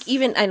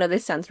 Even I know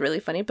this sounds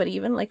really funny, but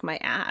even my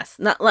ass,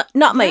 not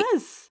my.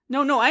 Yes.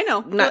 No, I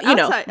know. Not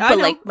outside. but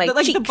my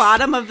cheeks. The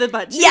bottom of the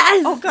butt cheek.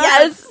 Yes. Oh, God.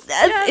 Yes.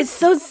 It's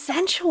so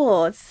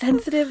sensual. It's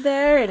sensitive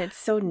there, and it's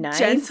so nice.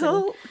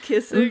 Gentle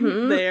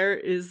kissing there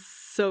is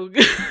so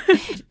good.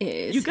 It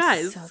is. You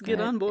guys, so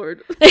get on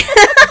board.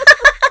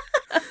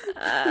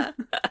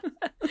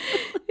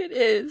 It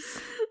is.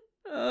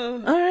 All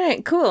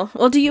right, cool.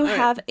 Well, do you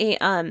have a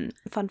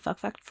fun fuck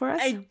fact for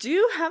us? I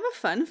do have a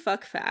fun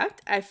fuck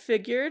fact. I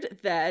figured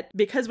that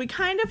because we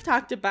kind of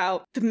talked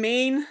about the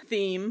main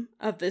theme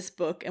of this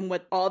book and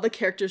what all the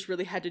characters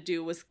really had to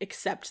do was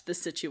accept the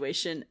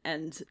situation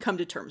and come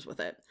to terms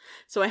with it.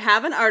 So I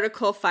have an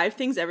article, 5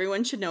 Things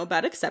Everyone Should Know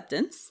About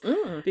Acceptance,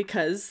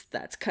 because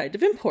that's kind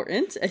of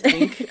important, I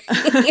think.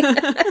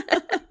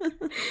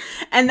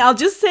 And I'll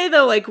just say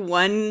though,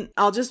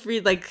 I'll just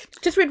read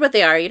just read what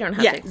they are. You don't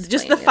have to explain.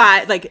 Just the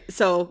 5.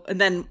 So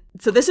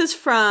this is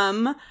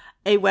from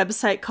a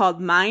website called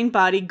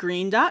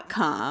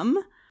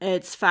mindbodygreen.com.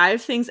 It's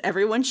 5 things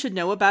everyone should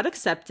know about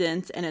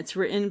acceptance, and it's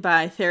written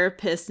by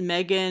therapist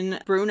Megan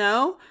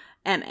Bruno,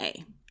 MA.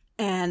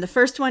 And the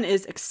first one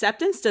is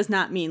acceptance does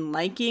not mean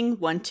liking,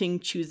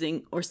 wanting,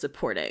 choosing, or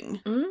supporting.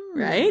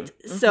 Right?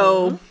 Mm-hmm.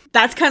 So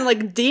that's kind of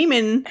like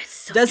Damon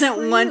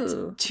doesn't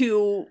want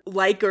to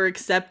like or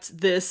accept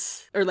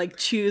this or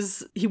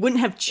choose. He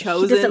wouldn't have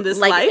chosen this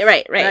life.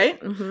 Right.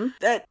 Mm-hmm.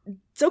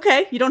 It's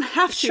okay. You don't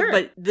have to,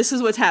 but this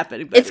is what's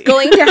happening. Buddy. It's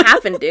going to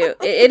happen, dude.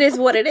 It is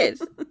what it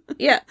is.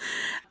 Yeah.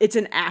 It's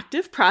an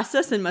active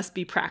process and must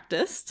be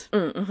practiced.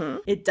 Mm-hmm.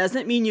 It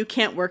doesn't mean you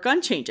can't work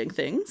on changing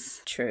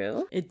things.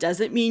 True. It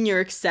doesn't mean you're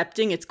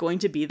accepting it's going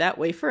to be that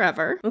way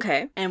forever.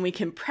 Okay. And we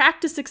can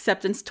practice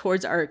acceptance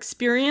towards our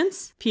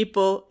experience,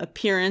 people,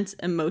 appearance,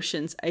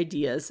 emotions,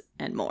 ideas,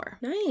 and more.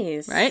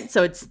 Nice. Right?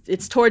 So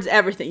it's towards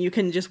everything. You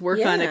can just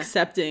work on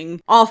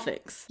accepting all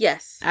things.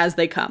 Yes. As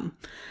they come.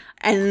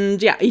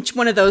 And each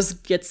one of those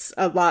gets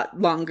a lot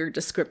longer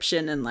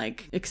description and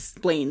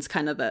explains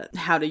kind of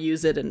how to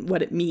use it and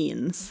what it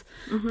means.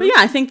 Mm-hmm. But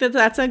I think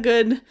that's a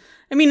good,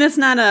 it's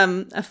not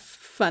a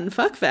fun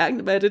fuck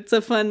fact, but it's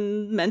a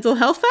fun mental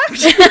health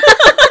fact.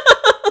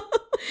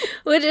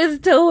 Which is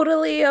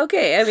totally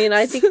okay.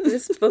 I think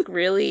this book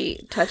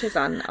really touches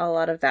on a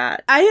lot of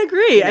that. I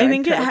agree. I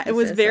think it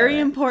was very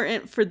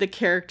important for the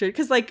character.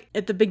 Because,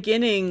 at the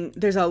beginning,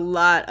 there's a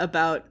lot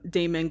about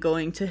Damon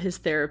going to his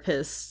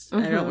therapist.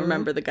 Mm-hmm. I don't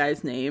remember the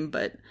guy's name,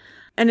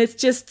 and it's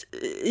just,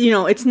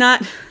 it's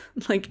not,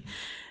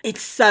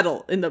 it's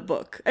subtle in the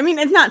book.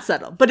 It's not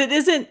subtle, but it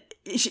isn't.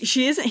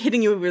 She isn't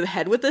hitting you over the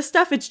head with this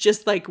stuff. It's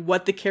just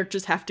what the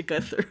characters have to go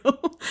through.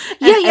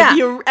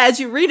 As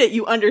you read it,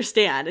 you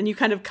understand and you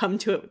kind of come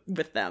to it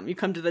with them. You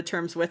come to the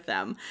terms with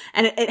them.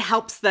 And it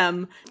helps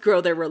them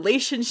grow their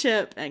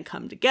relationship and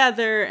come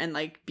together and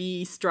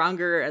be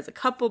stronger as a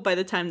couple by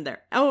the time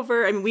they're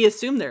over. We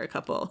assume they're a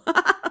couple.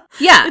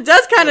 Yeah. It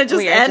does kind of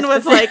just end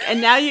with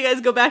and now you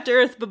guys go back to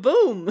Earth,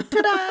 ba-boom.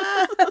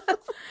 Ta-da!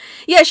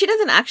 Yeah, she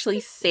doesn't actually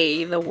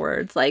say the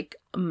words like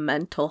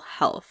mental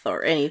health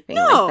or anything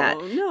like that.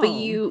 No. But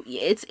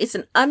it's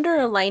an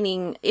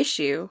underlining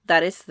issue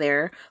that is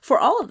there for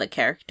all of the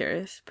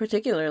characters,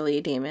 particularly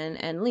Damon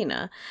and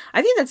Lena.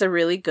 I think that's a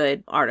really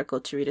good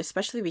article to read,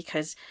 especially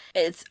because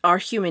it's our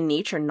human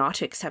nature not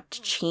to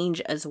accept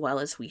change as well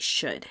as we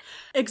should.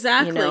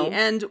 Exactly. You know?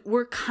 And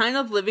we're kind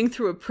of living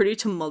through a pretty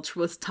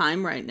tumultuous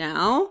time right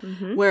now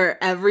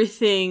where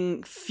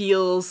everything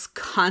feels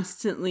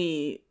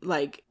constantly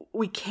like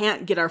we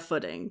can't get our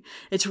footing.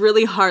 It's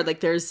really hard. Like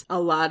there's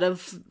a lot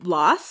of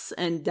loss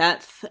and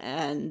death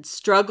and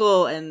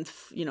struggle and,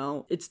 you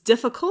know, it's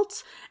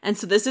difficult. And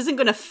so this isn't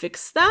going to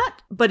fix that,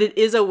 but it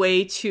is a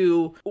way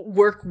to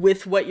work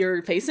with what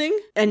you're facing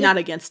and not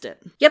against it.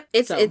 Yep.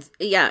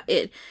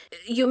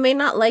 You may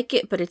not like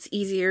it, but it's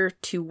easier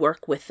to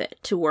work with it,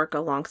 to work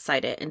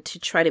alongside it, and to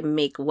try to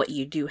make what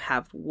you do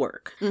have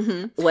work.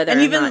 Whether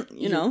And or even, not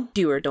you know,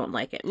 do or don't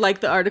like it.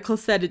 like the article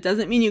said, it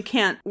doesn't mean you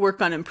can't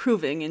work on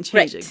improving and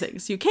changing Right.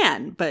 things. You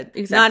can, but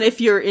Exactly. not if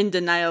you're in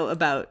denial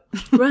about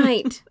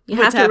Right. You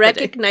have what's to happening.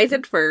 recognize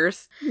it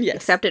first, Yes.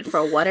 accept it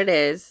for what it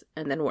is,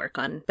 and then work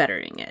on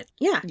bettering it.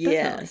 Yeah. Definitely.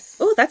 Yes.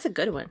 Oh, that's a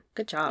good one.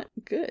 Good job.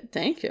 Good,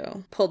 thank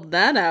you. Pulled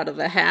that out of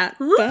a hat.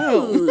 Boom.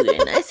 Ooh,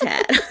 nice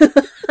hat.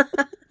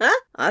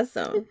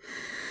 Awesome.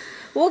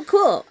 Well,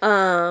 cool.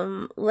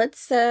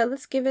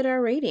 Let's give it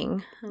our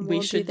rating. And We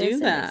we'll should this. do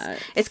And that.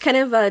 It's kind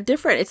of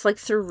different. It's like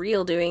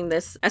surreal doing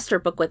this Esther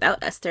book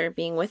without Esther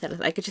being with it.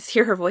 I could just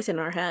hear her voice in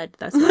our head.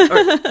 That's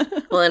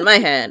well, in my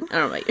head. I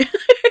don't know about you.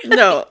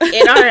 No,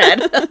 In our head.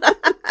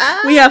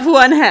 we have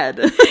one head.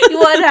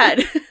 One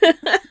head.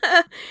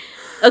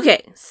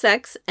 Okay,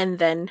 sex and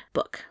then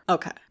book.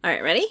 Okay. All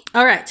right, ready?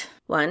 All right.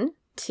 1,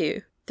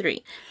 2,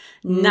 3.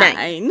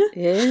 9.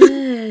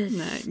 Yes.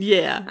 9.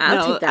 Yeah. I'll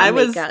No, take that I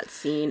was makeout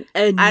scene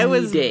any I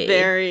was day.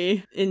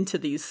 very into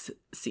these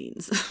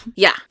scenes.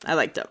 Yeah, I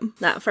liked them.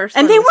 that first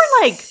And one they was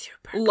were like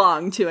super-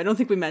 long too. I don't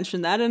think we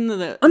mentioned that in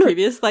the Oh, no.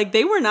 previous. Like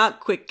they were not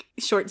quick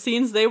short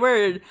scenes. They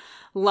were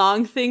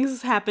long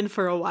things happened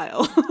for a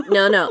while.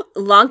 No,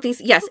 long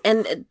things. Yes,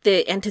 and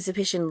the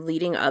anticipation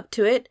leading up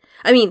to it.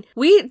 I mean,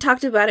 we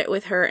talked about it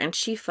with her, and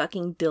she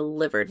fucking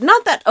delivered.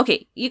 Not that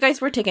okay. You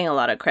guys were taking a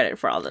lot of credit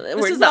for all of it.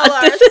 This is all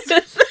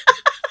ours.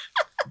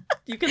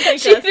 You can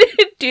thank She us.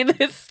 didn't do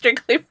this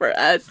strictly for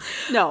us.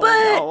 No,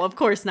 of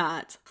course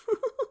not.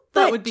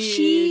 That But would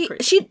be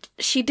crazy.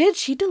 she did.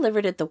 She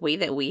delivered it the way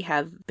that we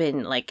have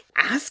been like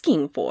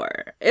asking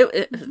for.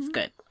 It was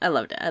good. I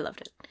loved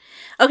it.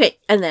 Okay,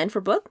 and then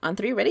for book on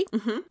 3, ready?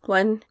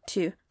 1,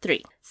 2,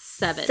 3.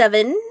 7.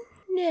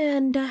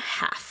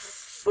 7.5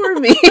 for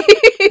me.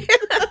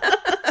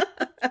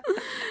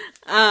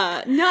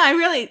 No,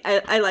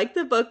 I liked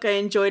the book. I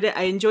enjoyed it.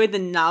 I enjoyed the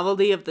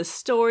novelty of the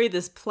story,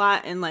 this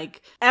plot, and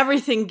like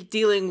everything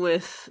dealing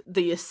with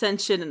the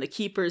ascension and the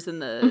keepers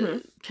and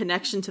the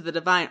connection to the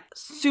divine.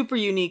 Super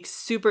unique,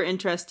 super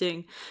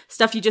interesting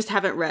stuff you just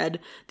haven't read.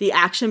 The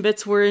action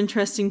bits were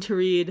interesting to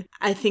read.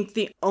 I think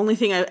the only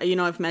thing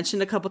I've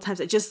mentioned a couple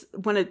times, I just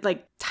want to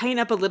like tighten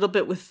up a little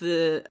bit with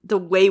the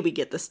way we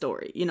get the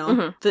story,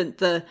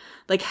 the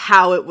like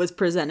how it was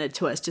presented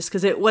to us, just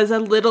because it was a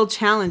little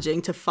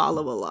challenging to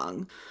follow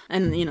along.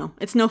 And,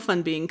 it's no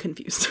fun being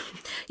confused.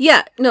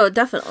 Yeah, no,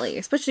 definitely.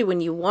 Especially when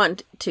you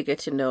want to get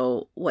to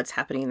know what's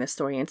happening in the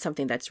story and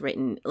something that's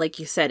written, like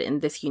you said, in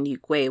this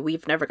unique way.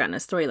 We've never gotten a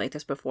story like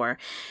this before.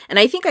 And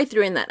I think I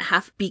threw in that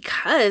half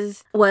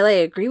because, while I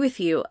agree with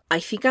you, I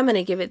think I'm going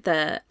to give it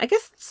the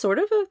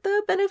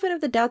benefit of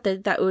the doubt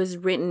that it was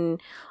written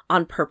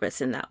on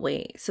purpose in that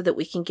way so that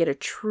we can get a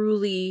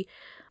truly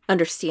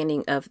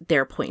understanding of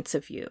their points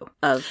of view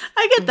of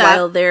I get that.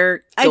 while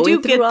they're I going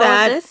do through get all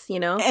that. of this,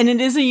 And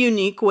it is a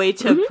unique way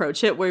to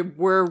approach it where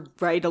we're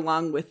right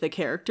along with the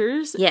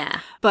characters. Yeah.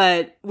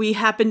 But we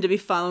happen to be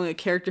following a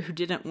character who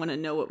didn't want to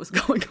know what was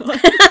going on.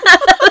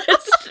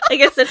 I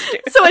guess that's true.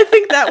 So I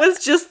think that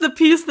was just the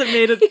piece that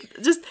made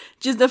it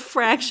just a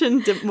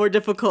fraction more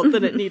difficult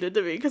than it needed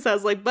to be. Because I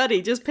was like,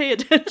 buddy, just pay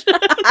attention.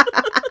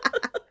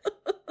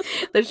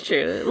 That's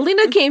true.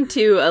 Lena came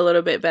to a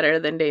little bit better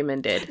than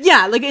Damon did.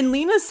 Yeah, like in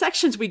Lena's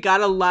sections, we got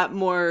a lot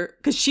more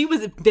because she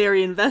was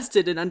very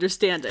invested in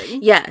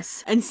understanding.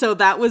 Yes. And so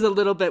that was a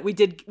little bit, we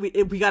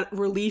got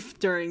relief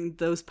during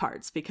those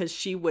parts because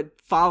she would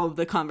follow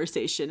the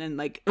conversation and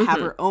like have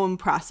her own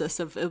process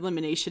of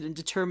elimination and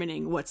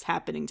determining what's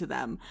happening to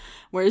them.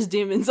 Whereas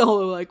Damon's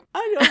all like,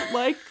 I don't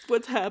like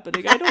what's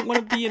happening. I don't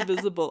want to be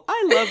invisible.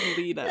 I love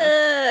Lena.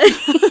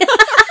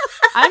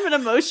 I'm an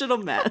emotional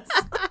mess.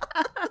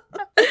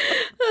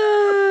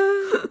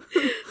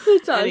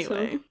 That's awesome.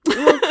 Anyway.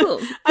 Well,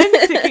 cool. I'm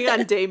picking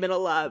on Damon a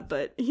lot,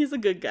 but he's a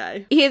good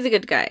guy. He is a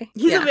good guy.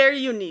 He's a very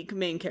unique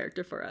main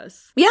character for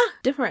us. Yeah,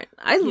 different.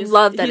 I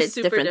love that it's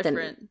different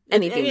than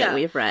anything that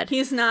we've read.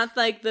 He's not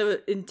like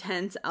the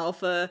intense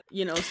alpha,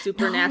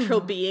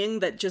 supernatural being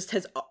that just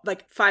has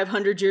like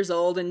 500 years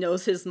old and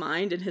knows his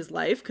mind and his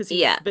life because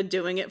he's been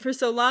doing it for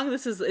so long.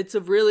 It's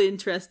a really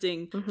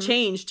interesting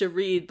change to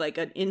read like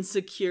an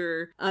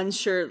insecure,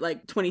 unsure,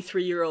 like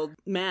 23-year-old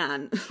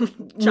man.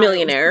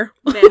 Millionaire.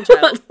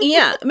 Man-child.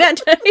 Yeah,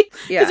 man-child.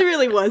 Yeah. Because he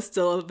really was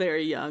still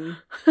very young.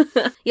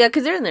 Yeah,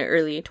 because they're in their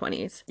early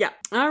 20s. Yeah.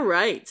 All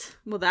right.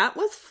 Well, that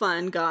was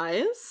fun,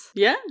 guys.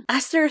 Yeah.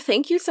 Esther,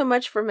 thank you so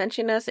much for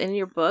mentioning us in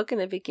your book in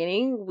the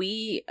beginning.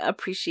 We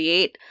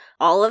appreciate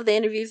all of the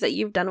interviews that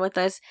you've done with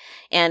us.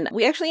 And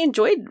we actually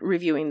enjoyed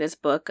reviewing this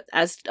book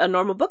as a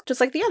normal book,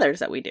 just like the others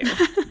that we do.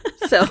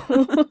 So...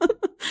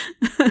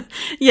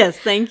 Yes,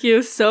 thank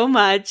you so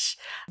much.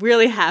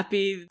 Really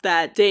happy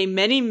that day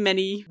many,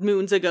 many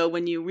moons ago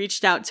when you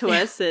reached out to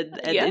us and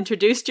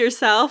introduced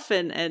yourself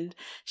and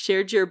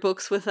shared your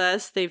books with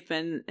us. They've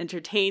been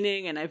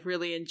entertaining and I've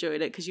really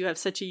enjoyed it because you have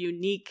such a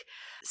unique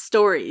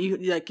story.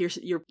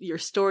 Your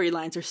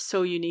storylines are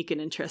so unique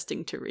and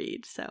interesting to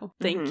read. So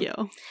thank you.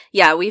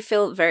 Yeah, we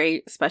feel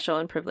very special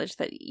and privileged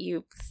that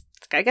you,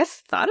 I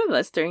guess, thought of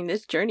us during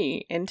this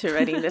journey into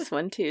writing this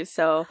one too.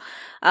 So,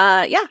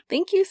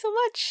 thank you so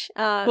much.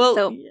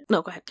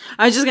 No, go ahead.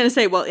 I was just going to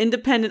say,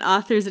 independent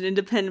authors and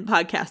independent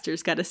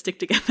podcasters got to stick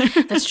together.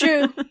 That's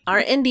true. Our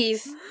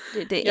indies,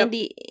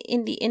 the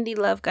indie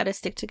love got to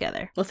stick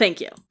together. Well,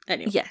 thank you.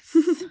 Anyway. Yes.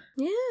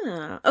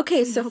 Yeah.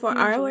 Okay, so for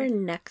our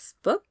next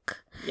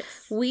book,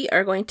 we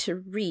are going to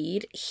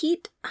read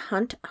Heat,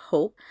 Hunt,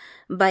 Hope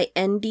by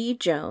N.D.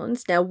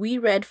 Jones. Now, we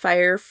read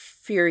Fire,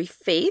 Fury,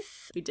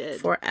 Faith. We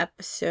did. For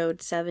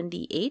episode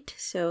 78.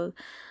 So,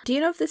 do you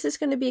know if this is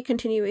going to be a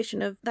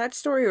continuation of that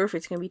story or if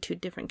it's going to be two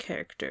different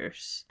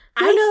characters?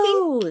 Who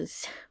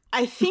knows?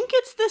 I think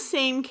it's the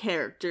same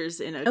characters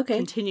in a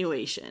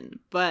continuation,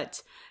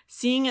 but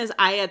seeing as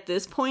I, at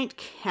this point,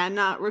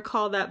 cannot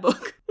recall that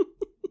book.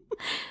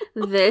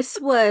 This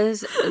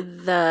was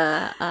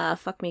the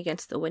fuck me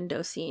against the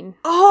window scene.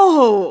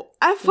 Oh,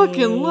 I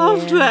fucking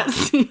loved that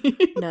scene.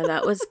 No,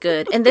 that was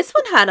good. And this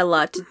one had a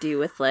lot to do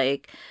with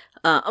like,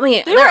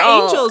 they're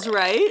angels,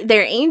 right?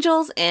 They're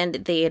angels, and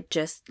they had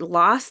just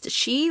lost.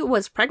 She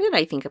was pregnant,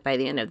 I think, by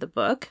the end of the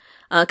book,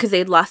 because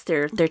they'd lost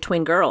their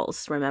twin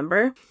girls.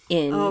 Remember?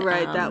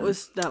 That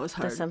was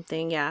hard.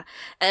 Something, yeah.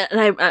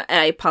 And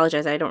I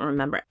apologize, I don't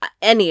remember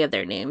any of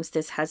their names.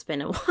 This has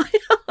been a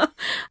while,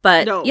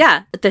 but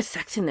the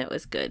sex in it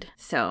was good.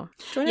 So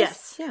join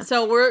us. Yeah.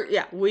 So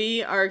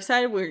we are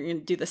excited. We're gonna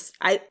do this.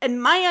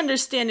 And my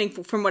understanding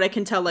from what I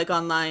can tell, like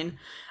online,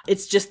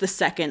 it's just the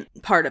second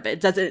part of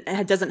it.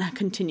 It doesn't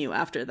continue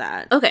after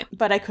that. Okay.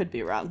 But I could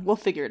be wrong. We'll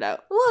figure it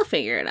out.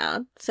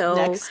 So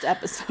next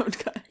episode,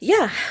 guys.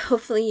 Yeah.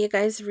 Hopefully you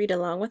guys read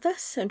along with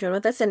us and join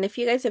with us. And if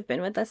you guys have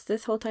been with us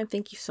this whole time,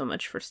 thank you so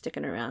much for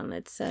sticking around.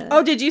 It's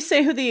did you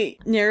say who the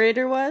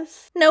narrator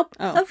was? Nope.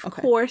 Of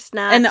course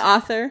not. And the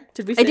author?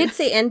 Did we say I did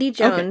say N.D.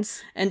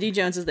 Jones. Okay. N.D.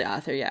 Jones is the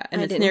author, yeah.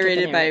 And it's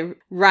narrated by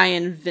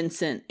Ryan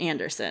Vincent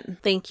Anderson.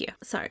 Thank you.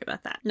 Sorry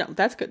about that. No,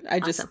 that's good. I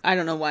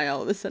don't know why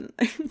all of a sudden.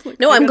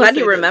 I'm glad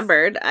you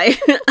remembered.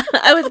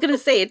 I was gonna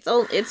say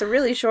it's a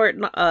really short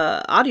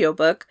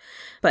audiobook,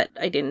 but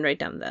I didn't write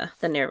down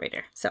the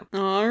narrator. So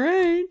all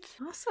right,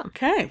 awesome.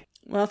 Okay,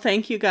 well,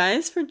 thank you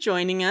guys for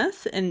joining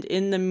us, and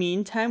in the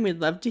meantime, we'd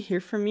love to hear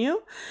from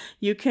you.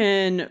 You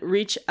can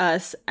reach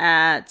us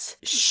at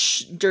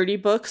Dirty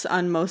Books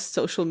on most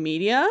social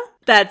media.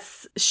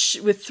 That's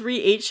with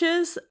 3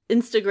 H's,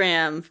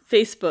 Instagram,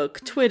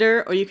 Facebook,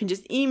 Twitter, or you can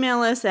just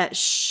email us at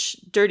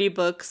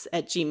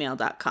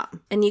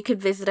dirtybooks@gmail.com. And you could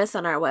visit us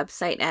on our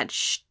website at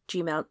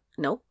gmail.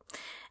 Nope.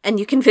 And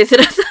you can visit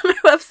us on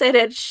our website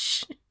at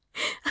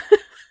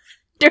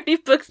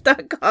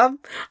dirtybooks.com.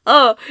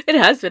 Oh, it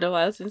has been a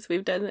while since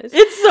we've done this.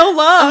 It's so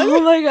long.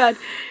 Oh my god.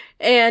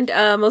 And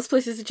most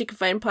places that you can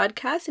find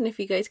podcasts. And if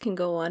you guys can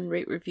go on,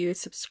 rate, review,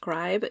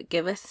 subscribe,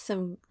 give us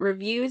some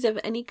reviews of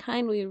any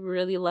kind. We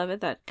really love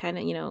it. That kind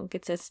of,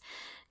 gets us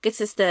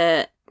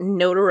the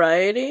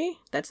notoriety.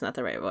 That's not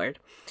the right word.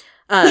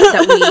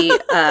 That we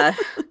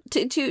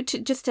to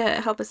just to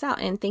help us out.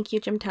 And thank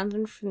you, Jim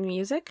Townsend, for the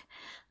music.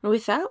 And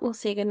with that, we'll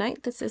say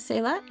goodnight. This is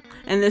Saylat.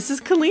 And this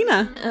is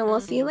Kalina. And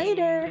we'll see you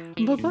later.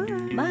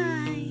 Bye-bye.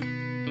 Bye.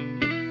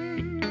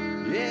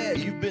 Yeah,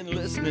 you've been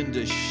listening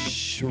to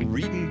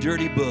Reading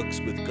Dirty Books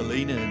with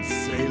Kalina and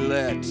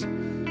Saylet.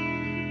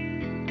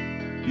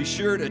 Be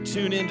sure to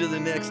tune into the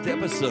next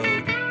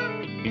episode.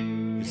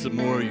 Get some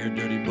more of your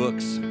dirty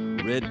books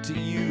read to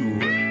you.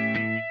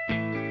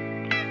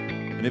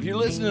 And if you're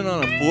listening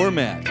on a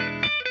format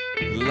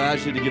that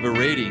allows you to give a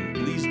rating,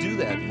 please do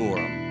that for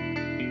them.